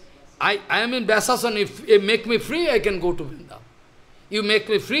free, I am in Basasan. If you make me free, I can go to Vrindavan. You make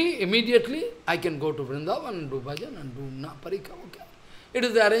me free, immediately I can go to Vrindavan and do bhajan and do parika. Okay. It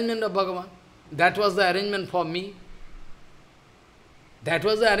is the arrangement of Bhagavan. That was the arrangement for me. That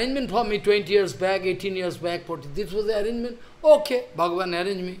was the arrangement for me 20 years back, 18 years back, 40. This was the arrangement. Okay, Bhagavan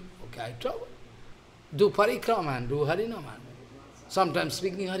arranged me. Okay, I travel. Do parikrama and do harinama. Sometimes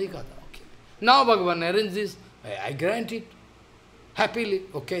speaking Harikatha. Okay. Now Bhagavan arranged this. I grant it. Happily.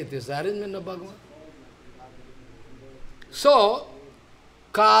 Okay, this is the arrangement of Bhagavan. So,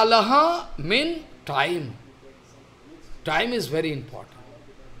 Kalaha means time. Time is very important.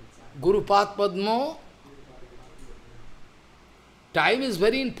 Guru Path Padmo, time is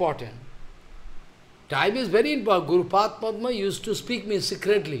very important. Time is very important. Guru Padma used to speak me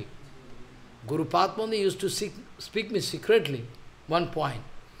secretly. Guru Padma used to speak me secretly. One point.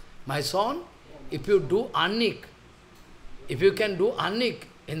 My son, if you do annik, if you can do annik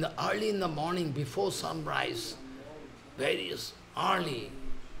early in the morning before sunrise, very early,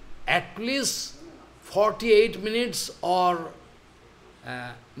 at least 48 minutes or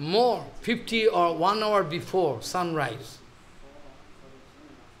more, 50 or 1 hour before sunrise,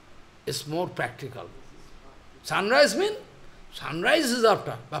 is more practical. Sunrise means, sunrise is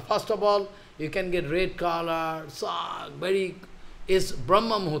after. But first of all, you can get red color, is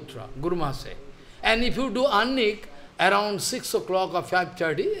Brahma Muhutra, Guru Maharaj say. And if you do annik, around 6 o'clock or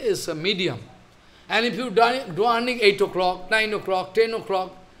 5:30 is a medium. And if you do annik 8 o'clock, 9 o'clock, 10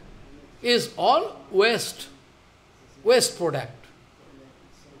 o'clock, is all waste product.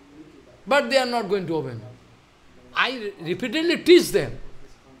 But they are not going to obey me. I repeatedly teach them.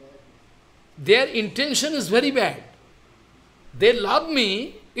 Their intention is very bad. They love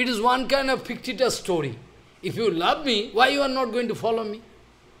me, it is one kind of fictitious story. If you love me, why you are not going to follow me?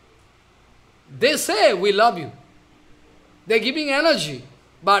 They say, we love you. They are giving energy,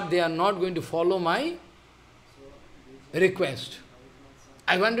 but they are not going to follow my request.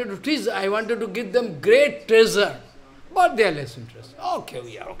 I wanted to teach, I wanted to give them great treasure, but they are less interested. Okay,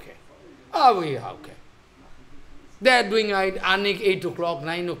 we are okay. We are okay. They are doing annik 8 o'clock,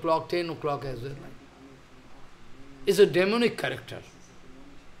 9 o'clock, 10 o'clock as well. It's a demonic character.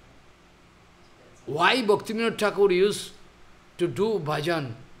 Why Bhaktivinoda Thakur used to do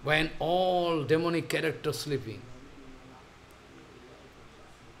bhajan when all demonic characters sleeping?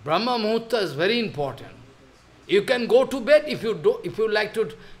 Brahma Muhurta is very important. You can go to bed if you like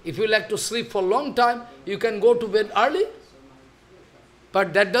to sleep for a long time, you can go to bed early.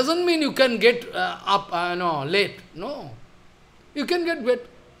 But that doesn't mean you can get up late. No. You can get bed.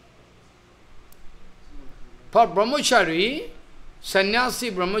 For brahmachari,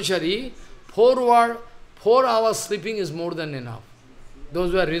 sannyasi brahmachari, 4 hours sleeping is more than enough.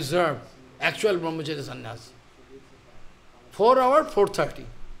 Those who are reserved, actual brahmachari sannyasi. 4 hours, 4:30.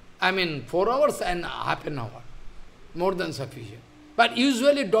 I mean 4 hours and half an hour. More than sufficient. But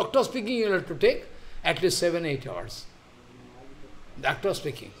usually doctor speaking, you have to take at least 7-8 hours. Doctor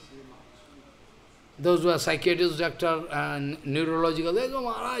speaking. Those who are psychiatrists, doctor, and neurological, they go,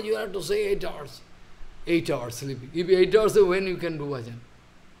 Maharaj, you have to say 8 hours. 8 hours sleeping. If 8 hours, when you can do bhajan?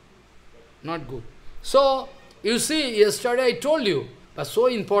 Not good. So, you see, yesterday I told you, but so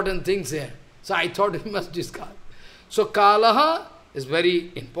important things here. So I thought we must discuss. So Kalaha is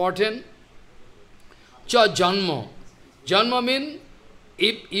very important. Cha Janma. Janma means,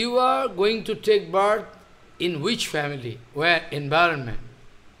 if you are going to take birth in which family, where environment,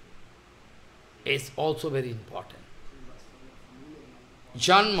 is also very important.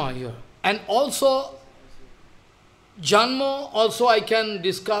 Janma here. And also, Janma also I can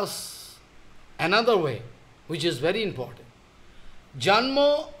discuss another way, which is very important.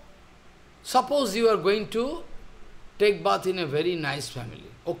 Janma, suppose you are going to take birth in a very nice family,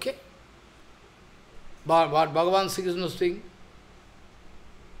 okay? But what Bhagavan Sri Krishna is saying,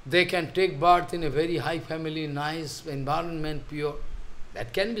 they can take birth in a very high family, nice environment, pure.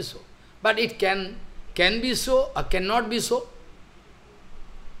 That can be so. But it can be so or cannot be so.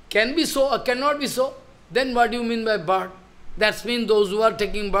 Can be so or cannot be so. Then what do you mean by birth? That means those who are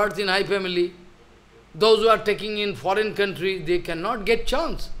taking birth in high family, those who are taking in foreign country, they cannot get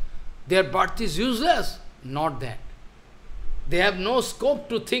chance. Their birth is useless. Not that. They have no scope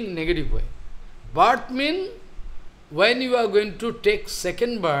to think negative way. Birth means when you are going to take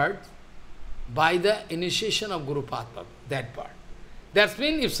second birth by the initiation of Guru Padma, that birth. That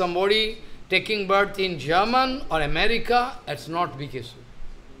means if somebody taking birth in German or America, that's not big issue.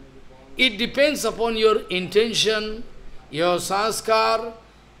 It depends upon your intention, your sanskar,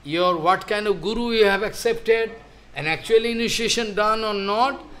 your what kind of guru you have accepted, and actually initiation done or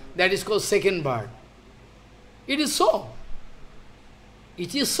not, that is called second birth. It is so.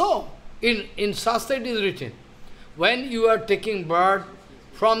 It is so. In Shastra it is written. When you are taking birth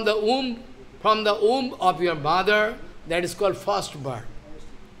from the womb of your mother, that is called first birth.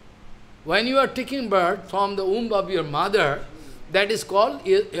 When you are taking birth from the womb of your mother, that is called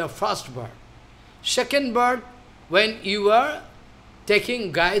your first birth. Second birth, when you are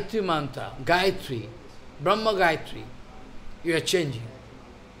taking Gayatri mantra, Gayatri, Brahma Gayatri, you are changing.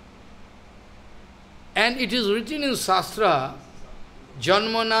 And it is written in Shastra,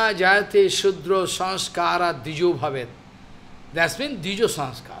 Janmana jayate shudro sanskara dijo bhavet. That means dijo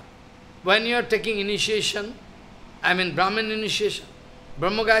sanskar. When you are taking initiation, I mean Brahman initiation,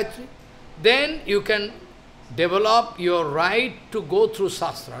 Brahma Gayatri, then you can develop your right to go through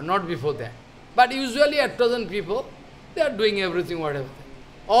Shastra, not before that. But usually at present people, they are doing everything, whatever.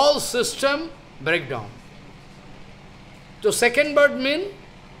 All system breakdown. So second birth means,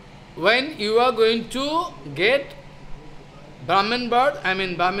 when you are going to get Brahmin birth, I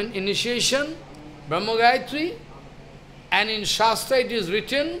mean Brahmin initiation, Brahma Gayatri, and in Shastra it is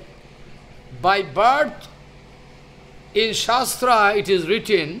written, by birth, in Shastra it is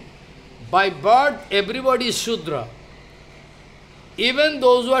written, by birth everybody is Shudra. Even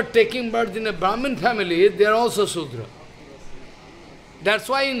those who are taking birth in a Brahmin family, they are also Shudra. That's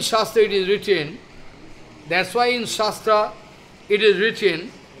why in Shastra it is written,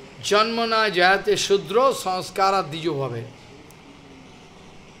 Janmana jayate Shudro sanskara dijo bhave.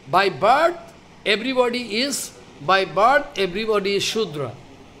 By birth, everybody is Shudra.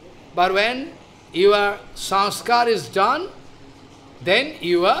 But when your sanskar is done, then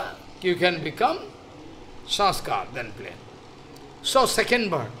you can become sanskar, then plain. So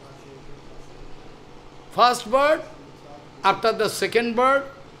second birth. First birth, after the second birth,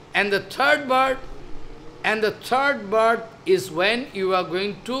 and the third birth, is when you are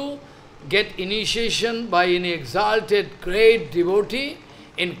going to get initiation by an exalted, great devotee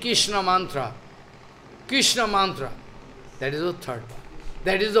in Krishna mantra. Krishna mantra. That is the third birth.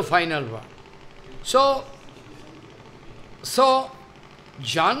 That is the final birth. So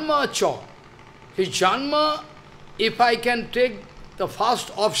Janma cha. His Janma, if I can take the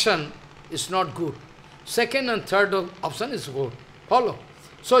first option, is not good. Second and third option is good. Follow.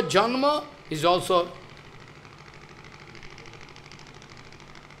 So Janma is also,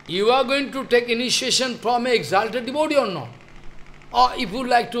 you are going to take initiation from an exalted devotee or not? Or if you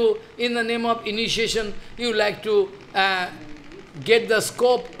like to, in the name of initiation, you like to get the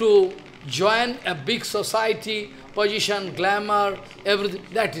scope to join a big society, position, glamour, everything,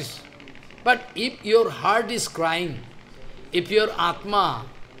 that is. But if your heart is crying, if your Atma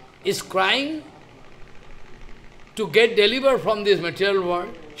is crying to get delivered from this material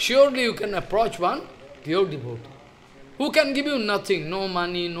world, surely you can approach one pure devotee, who can give you nothing, no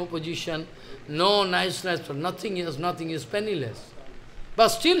money, no position, no niceness, nothing is penniless. But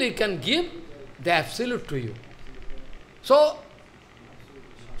still he can give the absolute to you. So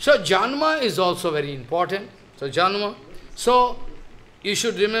Janma is also very important. So Janma. So you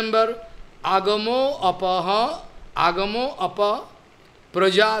should remember Agamo apa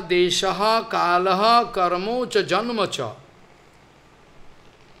praja deshaha kalaha karmo cha janma cha.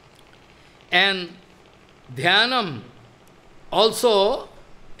 And dhyanam also,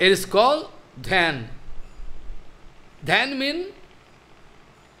 it is called dhyan. Dhyan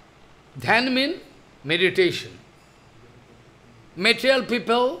mean meditation. Material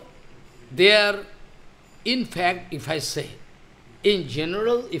people, they are, in fact, if I say, in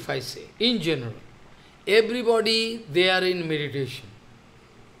general, everybody, they are in meditation.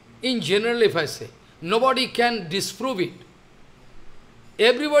 In general, if I say, nobody can disprove it.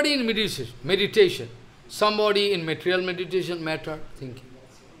 Everybody in meditation. Somebody in material meditation, matter, thinking.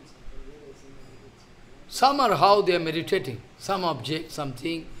 Some are how they are meditating, some object,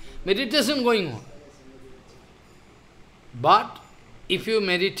 something, meditation going on. But if you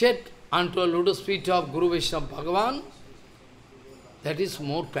meditate unto a lotus feet of Guru-Vaisnava Bhagavan, that is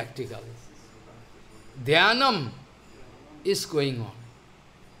more practical. Dhyanam is going on.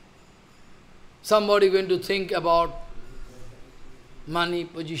 Somebody going to think about money,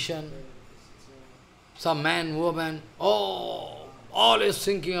 position, some man, woman, oh, always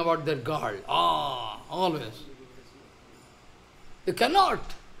thinking about their girl, always. You cannot,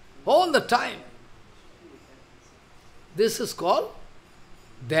 all the time. This is called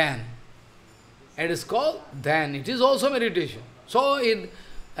dhyan. It is called dhyan. It is also meditation. So you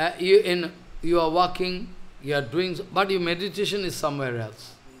are walking, you are doing, but your meditation is somewhere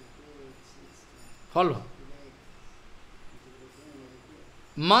else. Follow.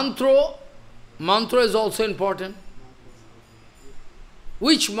 Mantra is also important.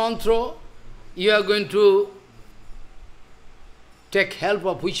 Which mantra you are going to take help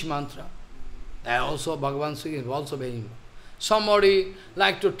of which mantra? That also Bhagavan is also very important. Somebody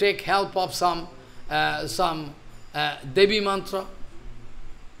like to take help of some Devi mantra,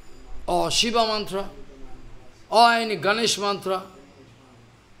 or Shiva mantra, or any Ganesh mantra.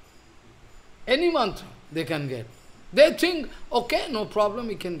 Any mantra they can get. They think, okay, no problem,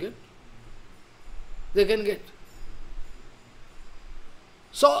 we can get. They can get.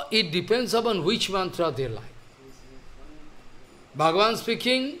 So it depends upon which mantra they like. Bhagavan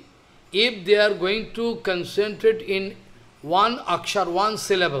speaking, if they are going to concentrate in one akshar, one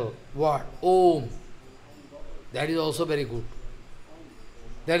syllable word, Om, that is also very good.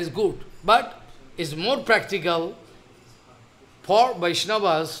 That is good. But it's more practical for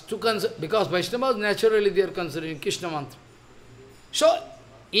Vaishnavas to consider, because Vaishnavas naturally they are considering Krishna mantra. So,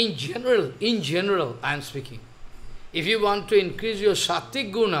 in general, I am speaking. If you want to increase your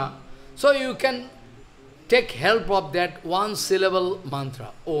Sattvic guna, so you can take help of that one syllable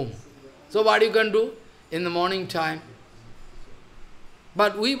mantra, Om. So what you can do in the morning time?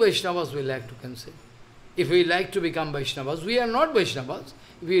 But we Vaishnavas, we like to consider. If we like to become Vaishnavas, we are not Vaishnavas.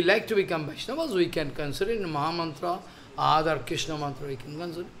 If we like to become Vaishnavas, we can consider in Mahamantra, other Krishna mantra we can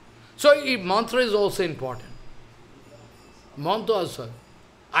consider. So mantra is also important. Mantra also.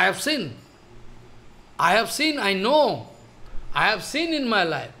 I have seen, I know, I have seen in my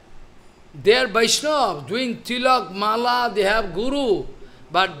life. They are Vaishnavas, doing tilak, mala, they have guru,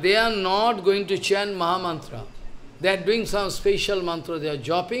 but they are not going to chant Mahamantra. They are doing some special mantra, they are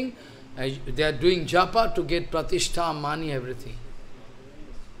jopping, they are doing japa to get pratishtha, money, everything.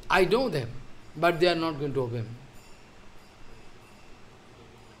 I know them, but they are not going to obey me.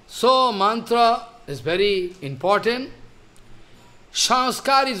 So, mantra is very important.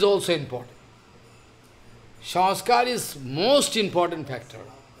 Sanskar is also important. Sanskar is most important factor.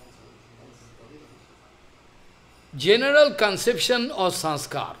 General conception of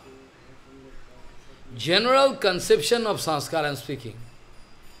sanskar. General conception of sanskar, I am speaking.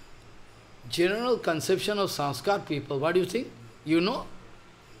 General conception of sanskar people, what do you think? You know?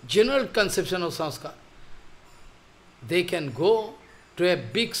 General conception of sanskar. They can go to a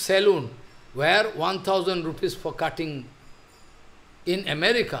big salon where 1,000 rupees for cutting. In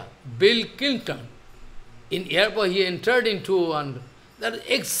America, Bill Clinton, in airport he entered into one, that is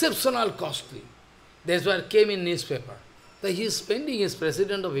exceptional costly. That's why it came in newspaper. That he is spending, he is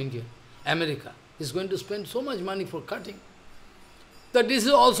president of India, America. He is going to spend so much money for cutting. That this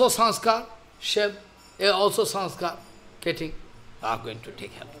is also sanskar, chef, also sanskar, cutting. Are going to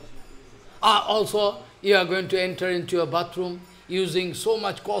take help. Also, you are going to enter into a bathroom using so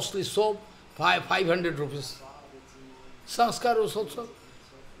much costly soap, 500 rupees. Sanskar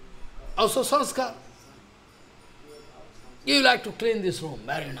also sanskar. You like to clean this room,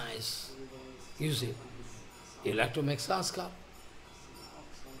 very nice. Use it. You like to make sanskar.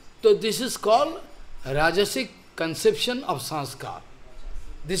 So this is called Rajasic conception of sanskar.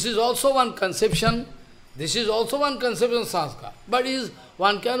 This is also one conception. This is also one conception of sanskar. But it is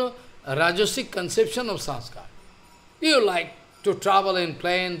one kind of Rajasic conception of sanskar. You like to travel in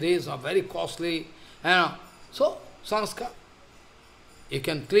plane, these are very costly. So, sanskar. You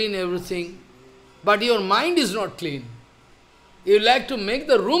can clean everything, but your mind is not clean. You like to make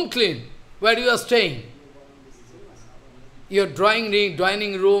the room clean where you are staying. Your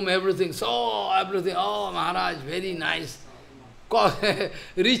dining room, everything, so everything, oh Maharaj, very nice.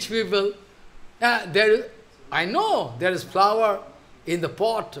 Rich people. I know there is flower in the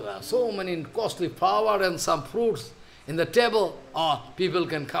pot, so many costly flower and some fruits in the table. Oh, people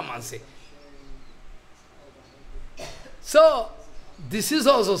can come and see. So, this is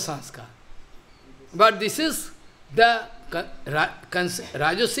also sanskar. But this is the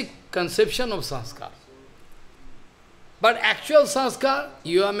Rajasic conception of sanskar. But actual sanskar,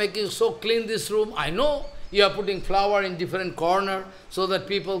 you are making so clean this room. I know you are putting flower in different corner so that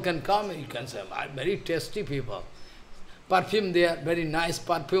people can come. You can say, very tasty people. Perfume there, very nice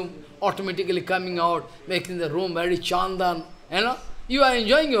perfume, automatically coming out, making the room very chandan. You are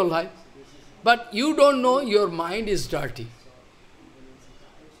enjoying your life. But you don't know your mind is dirty.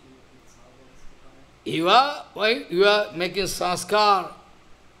 You are making sanskar.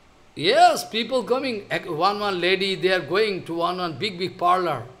 Yes, people coming. One lady, they are going to one big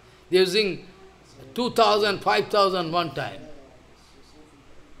parlor. They are using 2,000, 5,000 one time.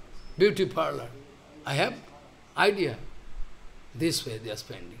 Beauty parlor. I have idea. This way they are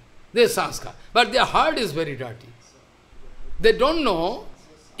spending. They are sanskar. But their heart is very dirty. They don't know,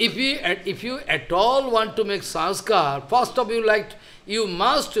 if you at all want to make sanskar, first of all, you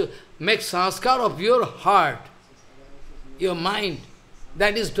must make sanskar of your heart, your mind.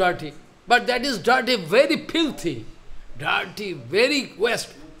 That is dirty. But that is dirty, very filthy. Dirty, very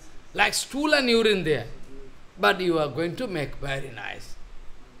waste. Like stool and urine there. But you are going to make very nice.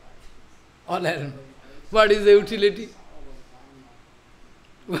 All I don't know. What is the utility?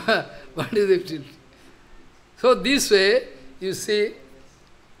 What is the utility? So this way, you see,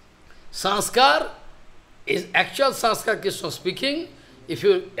 sanskar is actual sanskar, Krishna speaking. If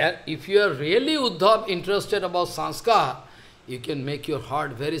you are really Uddhav interested about sanskar, you can make your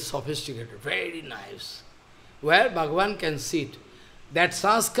heart very sophisticated, very nice. Where Bhagavan can sit. That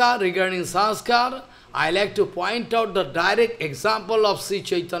sanskar, regarding sanskar, I like to point out the direct example of Sri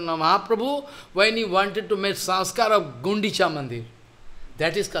Chaitanya Mahaprabhu when he wanted to make sanskar of Gundicha Mandir.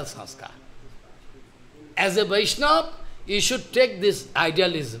 That is called sanskar. As a Vaishnava, you should take this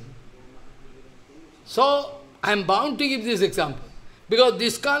idealism. So, I am bound to give this example, because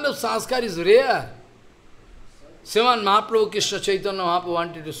this kind of sanskar is rare. Sriman Mahaprabhu Krishna Chaitanya Mahaprabhu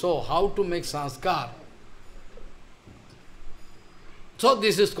wanted to show how to make sanskar. So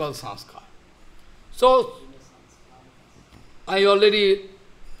this is called sanskar. So, I already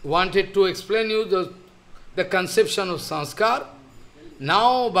wanted to explain you the conception of sanskar.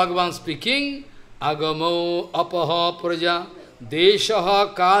 Now Bhagavan speaking, agamo apaha praja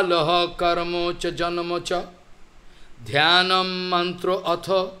deshaha kalaha karmo cha janamo cha dhyanam mantra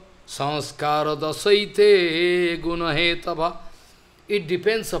atha sanskara dasaite gunahetava. It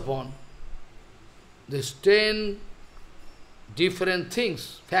depends upon these 10 different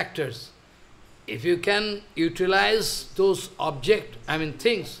things, factors. If you can utilize those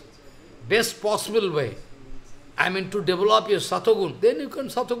things, best possible way, to develop your satagun, then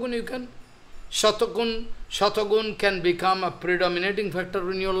Shatagun can become a predominating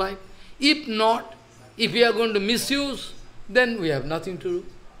factor in your life. If not, if you are going to misuse, then we have nothing to do.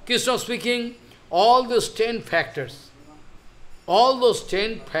 Krishna speaking, all those 10 factors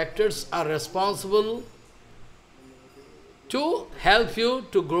are responsible to help you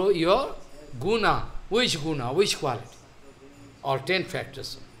to grow your guna. Which quality? All 10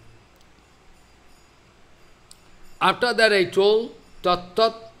 factors. After that I told, tat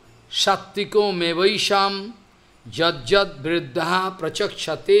Shattiko mevaisham jajjad vriddha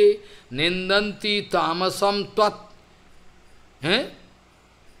prachakshate nindanti tamasam tat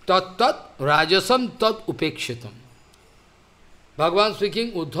tat rajasam tat upekshitam. Bhagavan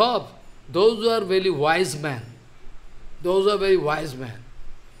speaking, Uddhav, those who are very wise men,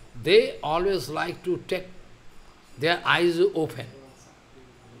 they always like to take their eyes open.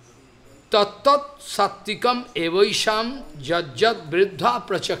 Tat sattikam evaisham jajjat vriddha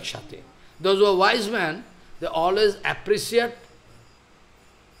prachakshate. Those who are wise men, they always appreciate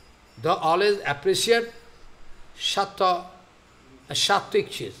sattvic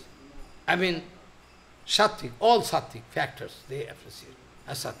cheese. Sattvic, all sattvic factors, they appreciate.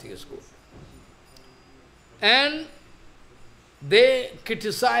 Sattvic is good. And they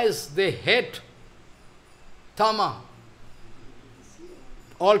criticize, they hate tama.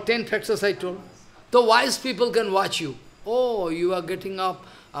 All 10 factors I told. The wise people can watch you. Oh, you are getting up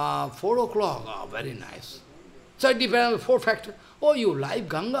 4 o'clock. Oh, very nice. So it depends on 4 factors. Oh, you like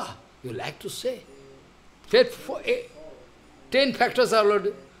Ganga. You like to say. 10 factors are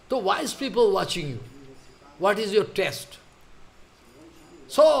already. The wise people watching you. What is your taste?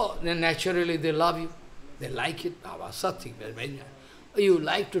 So, then naturally they love you. They like it. You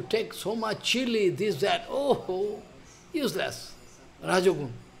like to take so much chili, this, that. Oh, useless.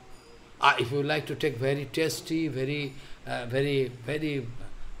 Rajagun. If you like to take very tasty, very,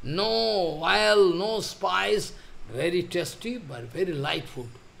 no oil, no spice, very tasty, but very light food.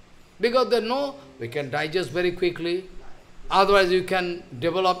 Because they know we can digest very quickly. Otherwise you can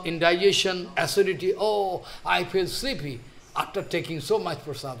develop indigestion, acidity. Oh, I feel sleepy after taking so much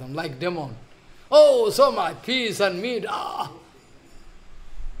prasadam, like demon. Oh, so much fish and meat.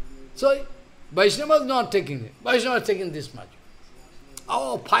 So, Vaishnava is not taking it. Vaishnava is taking this much.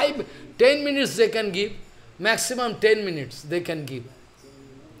 Oh, 10 minutes they can give, maximum 10 minutes they can give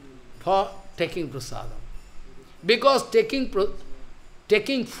for taking prasadam. Because taking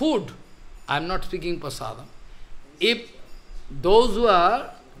food, I am not speaking prasadam. If those who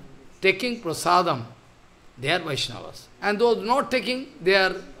are taking prasadam, they are Vaishnavas. And those not taking, they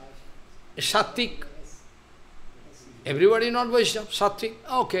are Sattvic. Everybody not Vaishnava, Sattvic.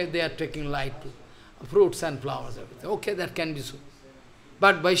 Okay, they are taking light fruits and flowers, everything. Okay, that can be so.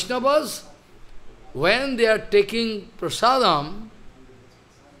 But Vaishnavas, when they are taking prasadam,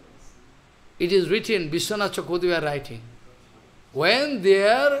 it is written, Vishwanath Chakravarti are writing, when they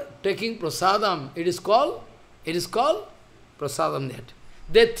are taking prasadam, it is called prasadam that.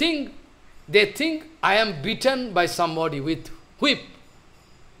 They think I am beaten by somebody with whip.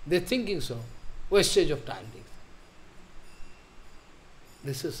 They are thinking so. Wastage of time.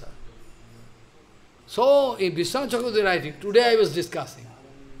 This is so. So, in Vishwanath Chakravarti writing, today I was discussing,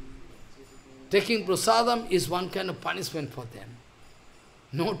 taking prasadam is one kind of punishment for them.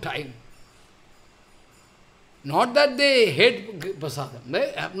 No time. Not that they hate prasadam,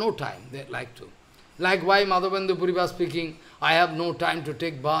 they have no time, they like to. Like why Madhavendra Puri was speaking, I have no time to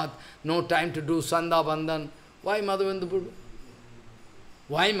take bath, no time to do Sandha Bandhan. Why Madhavendra Puri?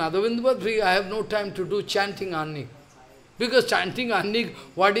 Why Madhavendra Puri? I have no time to do chanting Annik. Because chanting Annik,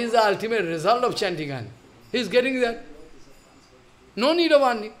 what is the ultimate result of chanting Annik? He is getting that. No need of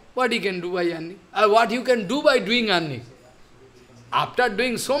Annik. What he can do by Annik? What you can do by doing Annik? After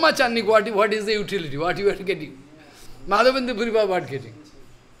doing so much Annik, what is the utility? What you are getting? Madhavendra Puripa what getting?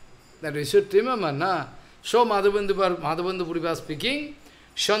 That we should remember, na? So Madhavendra Puripa speaking,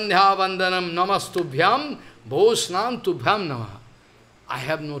 Sandhya Vandanam Namastubhyam Bhosnam Tubhyam Namaha. I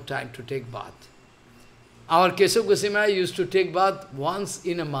have no time to take bath. Our Keshav Goswami used to take bath once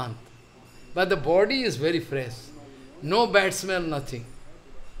in a month. But the body is very fresh. No bad smell, nothing.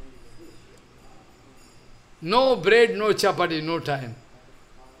 No bread, no chapati, no time.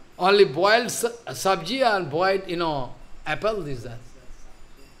 Only boiled sabji and boiled, apple, this, that.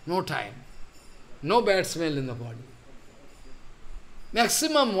 No time. No bad smell in the body.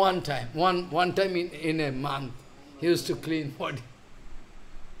 Maximum one time. One time in a month. He used to clean body.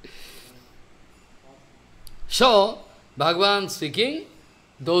 So, Bhagavan speaking,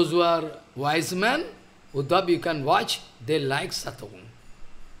 those who are wise men, Uddhav, you can watch, they like Satagun.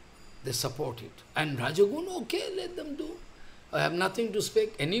 They support it. And Rajagun, okay, let them do. I have nothing to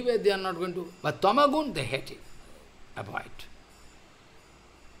speak. Anyway, they are not going to. But Tamagun, they hate it. Avoid.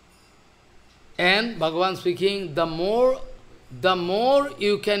 And Bhagavan speaking, the more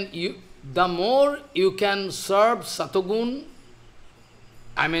you can serve Satagun,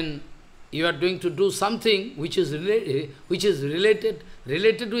 you are going to do something which is related with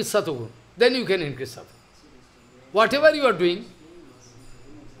Satagun, then you can increase Satagun. Whatever you are doing,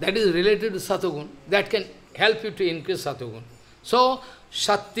 that is related to Satagun, that can help you to increase Satagun. So,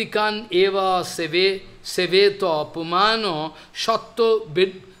 Sattikan eva seveto pumano satto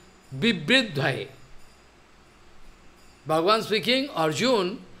bibridhai. Bhagavan speaking,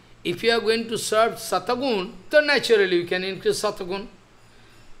 Arjun, if you are going to serve Satagun, then naturally you can increase Satagun.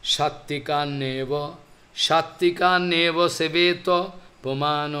 Sattikan neva seveto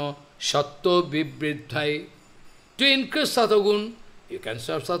pumano satto bibridhai. To increase Satagun, you can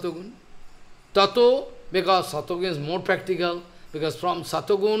serve Satagun. Tato, because Satagun is more practical, because from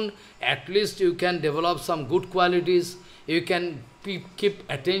Satagun, at least you can develop some good qualities, you can keep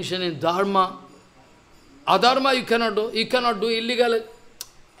attention in Dharma. Adharma you cannot do illegal.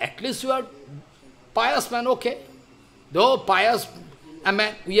 At least you are pious man, okay. Though pious,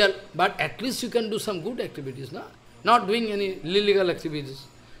 but at least you can do some good activities, no? Not doing any illegal activities.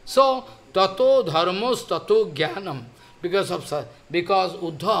 So, tato dharmos tato jnanam. Because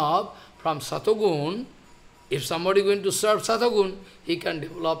Uddhav, from Satagun, if somebody is going to serve Satagun, he can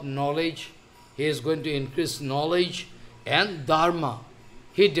develop knowledge, he is going to increase knowledge and Dharma.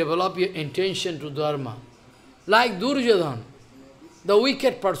 He develop your intention to Dharma. Like Duryodhana, the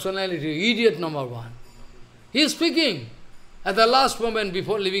wicked personality, idiot number one. He is speaking at the last moment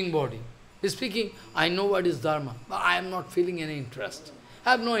before leaving body. He is speaking, I know what is Dharma, but I am not feeling any interest.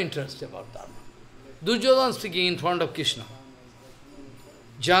 I have no interest about Dharma. Duryodhana speaking in front of Krishna.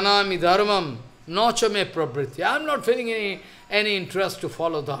 Janami dharmam nacha me pravriti. I am not feeling any interest to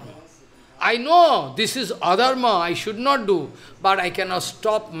follow dharma. I know this is adharma, I should not do, but I cannot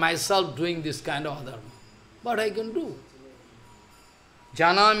stop myself doing this kind of adharma. But I can do.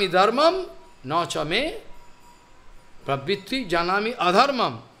 Janami dharmam nacha me pravriti, janami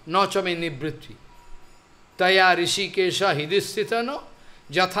adharmam nacha me nivritti. Taya rishikesha hidistitano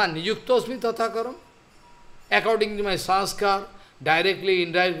jatha niyuktosmi tathakaram. According to my sanskar, directly,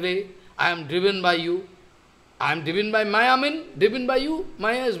 indirectly, I am driven by you. I am driven by Maya, driven by you.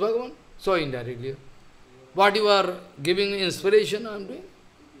 Maya is Bhagavan. So indirectly. What you are giving inspiration, I am doing.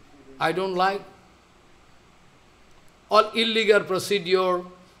 I don't like. All illegal procedure.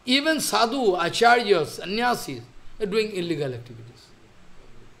 Even sadhu, acharyas, sannyasis are doing illegal activities.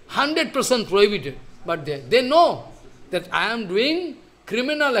 100% prohibited. But they know that I am doing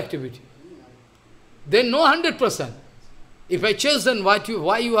criminal activity. They know 100%. If I chase them,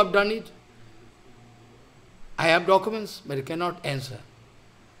 why you have done it? I have documents, but you cannot answer.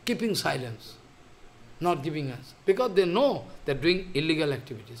 Keeping silence, not giving answer. Because they know they are doing illegal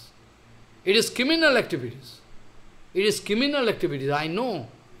activities. It is criminal activities. It is criminal activities, I know.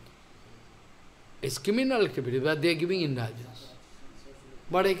 It's criminal activity, but they are giving indulgence.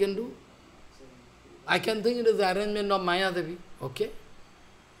 What I can do? I can think it is the arrangement of Maya Devi, okay?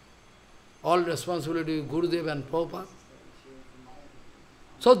 All responsibility Gurudev and Prabhupada.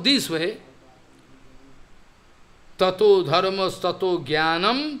 So this way, tato dharmas tato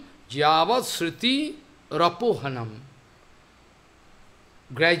jnanam jyavat sriti rapohanam.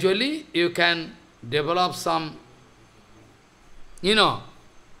 Gradually you can develop some, you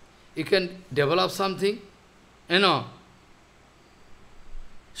can develop something,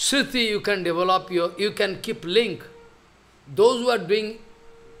 Sriti, you can develop you can keep link. Those who are doing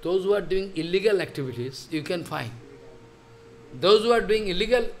illegal activities, you can find. Those who are doing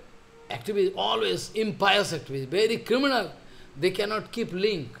illegal activities, always impious activities, very criminal, they cannot keep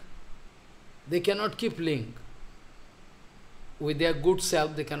link. They cannot keep link. with their good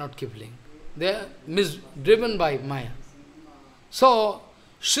self, they cannot keep link. They are driven by Maya. So,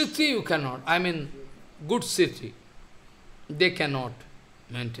 Sriti you cannot, I mean, good Sriti, they cannot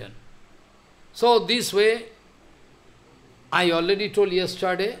maintain. So, this way, I already told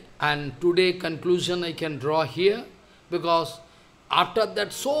yesterday, and today conclusion I can draw here, because after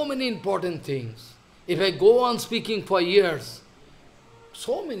that, so many important things. If I go on speaking for years,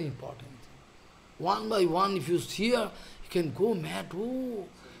 so many important things. One by one, if you hear, you can go mad. Oh,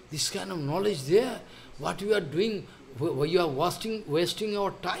 this kind of knowledge there. What you are doing, you are wasting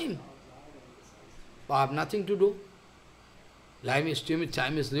your time. I have nothing to do. Time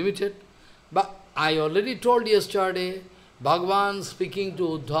is limited. But I already told yesterday, Bhagavan speaking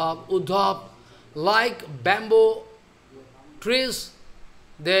to Uddhav, like bamboo trees,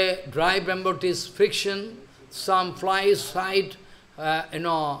 the dry bamboo trees, friction, some flies, side,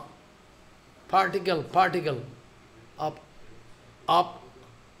 particle of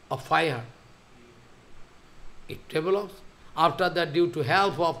fire. It develops. After that, due to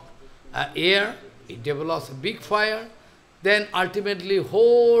help of air, it develops a big fire. Then ultimately,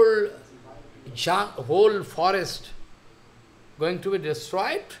 whole forest going to be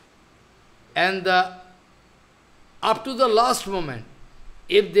destroyed. And up to the last moment,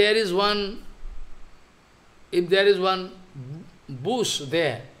 if there is one bush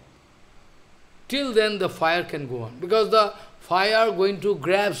there, till then the fire can go on. Because the fire going to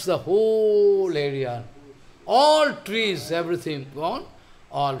grab the whole area. All trees, everything gone,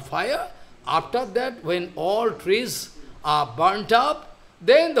 all fire. After that, when all trees are burnt up,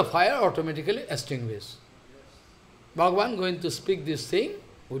 then the fire automatically extinguishes. Bhagavan going to speak this thing,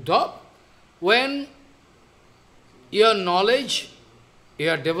 Uddhav, when your knowledge, you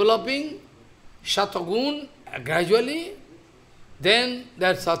are developing Satagun gradually, then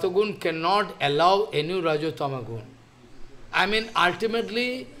that Satagun cannot allow any Rajotamagun. I mean,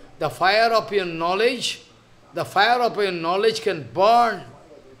 ultimately, the fire of your knowledge can burn.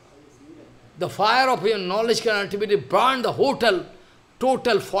 The fire of your knowledge can ultimately burn the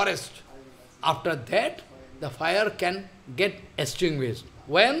total forest. After that, the fire can get extinguished.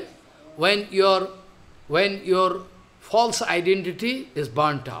 When your false identity is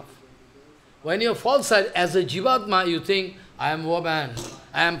burnt up. When your false, as a Jivatma, you think, I am woman,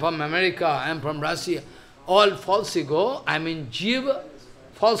 I am from America, I am from Russia. All false ego, I mean Jiva,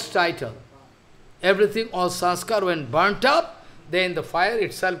 false title. Everything, all sanskar, when burnt up, then the fire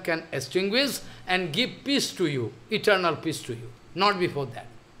itself can extinguish and give peace to you, eternal peace to you, not before that.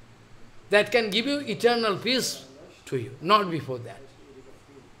 That can give you eternal peace to you, not before that.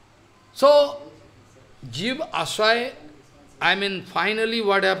 So, Jiv Asray, I mean finally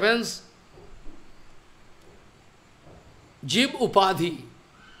what happens? Jiv Upadhi.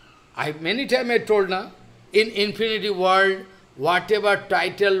 Many times I told now, in infinity world, whatever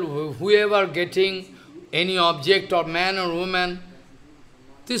title, whoever getting any object or man or woman,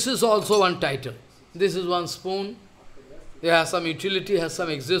 this is also one title. This is one spoon. There has some utility, has some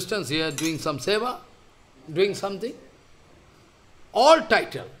existence, here doing some seva, doing something. All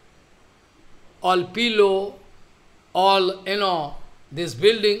title, all pillow, all, this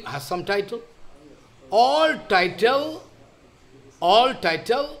building has some title. All title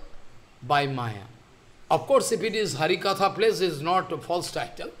by Maya. Of course, if it is Harikatha place, it is not a false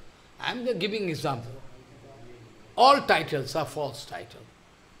title. I am giving example. All titles are false title.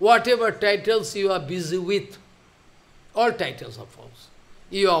 Whatever titles you are busy with, all titles are false.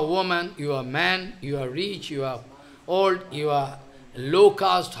 You are woman, you are man, you are rich, you are old, you are low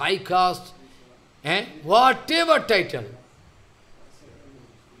caste, high caste, whatever title.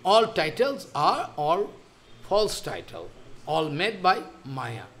 All titles are all false title, all made by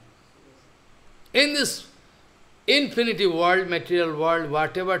Maya. In this infinity world, material world,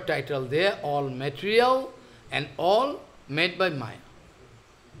 whatever title there, all material and all made by Maya.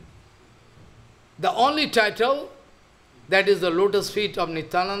 The only title, that is the lotus feet of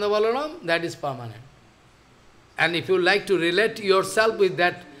Nityananda Balaram, that is permanent. And if you like to relate yourself with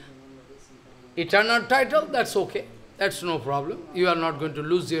that eternal title, that's okay. That's no problem. You are not going to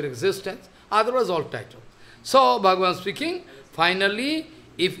lose your existence. Otherwise, all title. So, Bhagavan speaking, finally,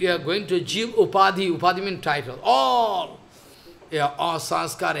 if you are going to Jiv Upadhi, Upadhi means title, all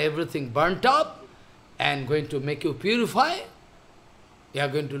sanskar, everything burnt up, and going to make you purify, you are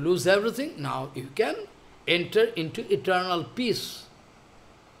going to lose everything. Now you can enter into eternal peace.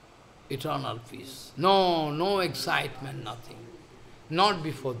 Eternal peace. No excitement, nothing. Not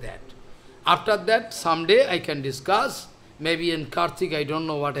before that. After that, someday I can discuss. Maybe in Kartik, I don't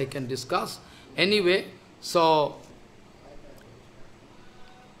know what I can discuss. Anyway, so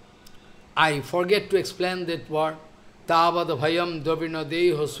I forget to explain that word. Tavad bhayam dvabina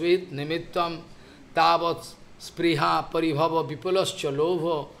deho svit nimittam Tavad spriha paribhava vipulascha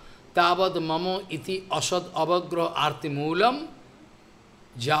lobho Tavad mamo iti asad avagra arti moolam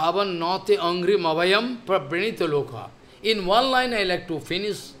Javan nate angri mavayam prabrinita loka. In one line I like to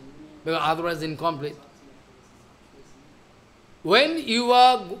finish, because otherwise incomplete. When you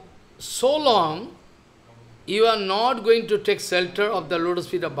are so long, you are not going to take shelter of the lotus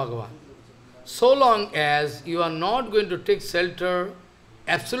feet of Bhagavan. So long as you are not going to take shelter,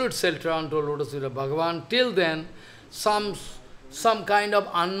 absolute shelter unto lotus feet of Bhagavan, till then some kind of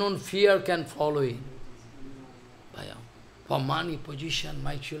unknown fear can follow in. For money, position,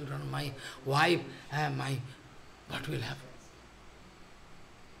 my children, my wife, what will happen?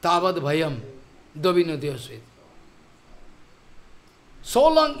 Tavad bhayam, dvabina deho svit. So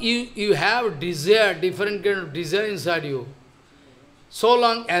long you have desire, different kind of desire inside you, so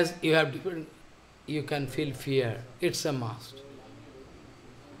long as you have different, you can feel fear. It's a must.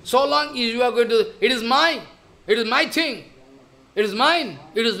 So long you are going to, it is mine, it is my thing, it is mine,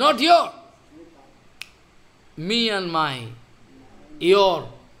 it is not yours. Me and mine, your,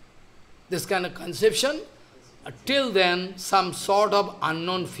 this kind of conception, till then some sort of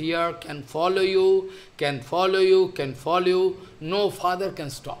unknown fear can follow you, can follow you, can follow you, no father can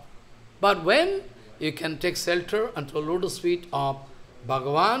stop. But when you can take shelter unto lotus feet of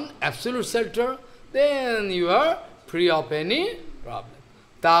Bhagavan, absolute shelter, then you are free of any problem.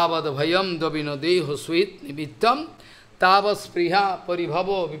 Tavad bhayam dvabina deho svit nimittam Tavad spriha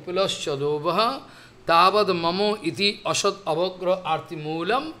paribhavo vipulascha lobha Tavad mamo iti asad avagra arti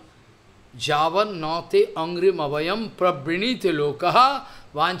moolam Javan nate angrim avayam prabrinite lokaha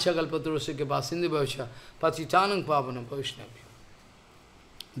vancha kalpatarusya ke basindi bhavasya patitanang pavanam vaishnavya.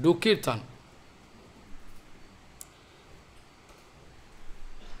 Do kirtan.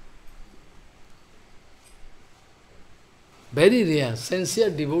 Very rare.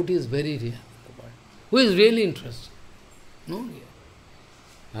 Sincere devotee is very rare. Who is really interested? No rare.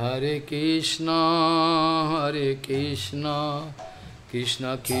 Hare Krishna,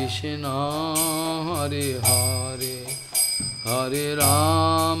 Krishna Krishna, Hare Hare, Hare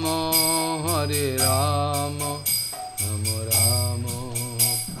Rama, Rama Rama,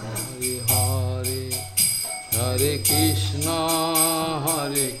 Hare Hare, Hare Krishna,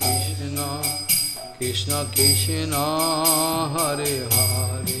 Krishna Krishna, Hare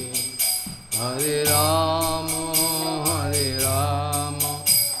Hare, Hare Rama,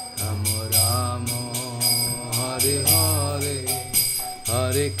 Rama Rama, Hare Hare,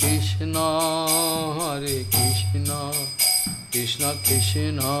 Hare Krishna, Krishna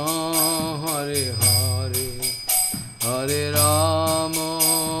Krishna, Hare Hare, Hare Rama,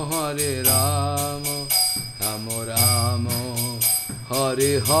 Rama Rama,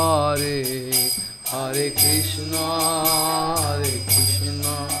 Hare Hare, Hare Krishna,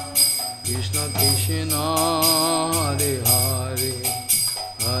 Krishna Krishna, Hare Hare,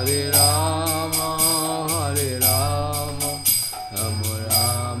 Hare Rama, Rama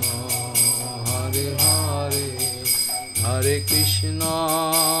Rama, Hare Hare, Hare Krishna,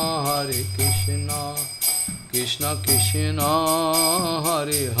 Krishna Krishna,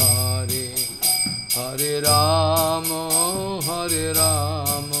 Hare Hare, Hare Rama,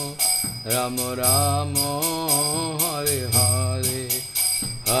 Rama Rama, Hare Hare,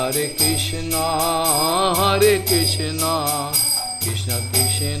 Hare Krishna, Krishna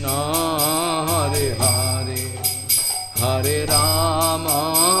Krishna, Hare Hare, Hare Rama,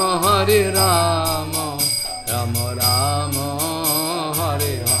 Rama Rama,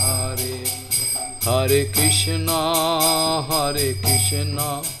 Hare Hare, Hare Krishna,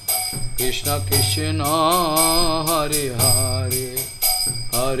 Krishna Krishna, Hare Hare,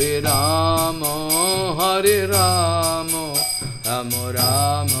 Hare Rama, Rama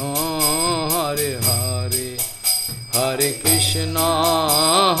Rama, Hare Hare, Hare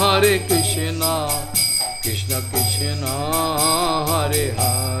Krishna, Krishna Krishna, Hare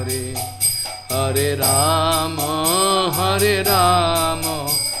Hare, Hare Rama,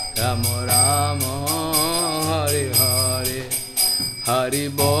 Rama Rama, Hare Hare, Hari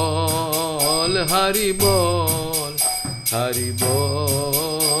Bol, Hari Bol, Hari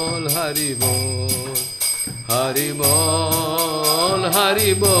Bol, Hari Bol, Hari Bol,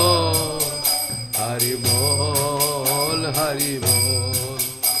 Hari Bol, Hari Bol, Hari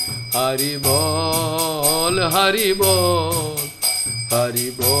Bol, Hari Bol, Hari Bol,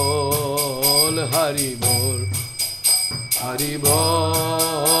 Hari Bol, Hari Bol, Hari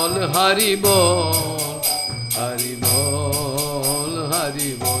Bol, Hari Bol, Hari Bol,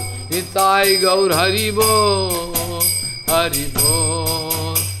 Hari Bol, Nitai Gaur Hari Bol, Hari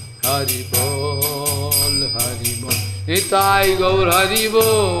Bol, Hari Bol, Hari Bol. Nitai Gaur Hari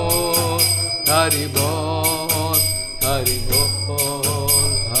Bol, Hari Bol, Hari Bol,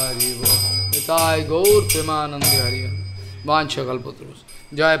 Hari Bol. Nitai Gaur Premanandi Hari Bol. Vancha Kalpatarus.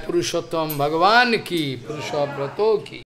 Jai Purushottam Bhagavan ki, Purushottam ki.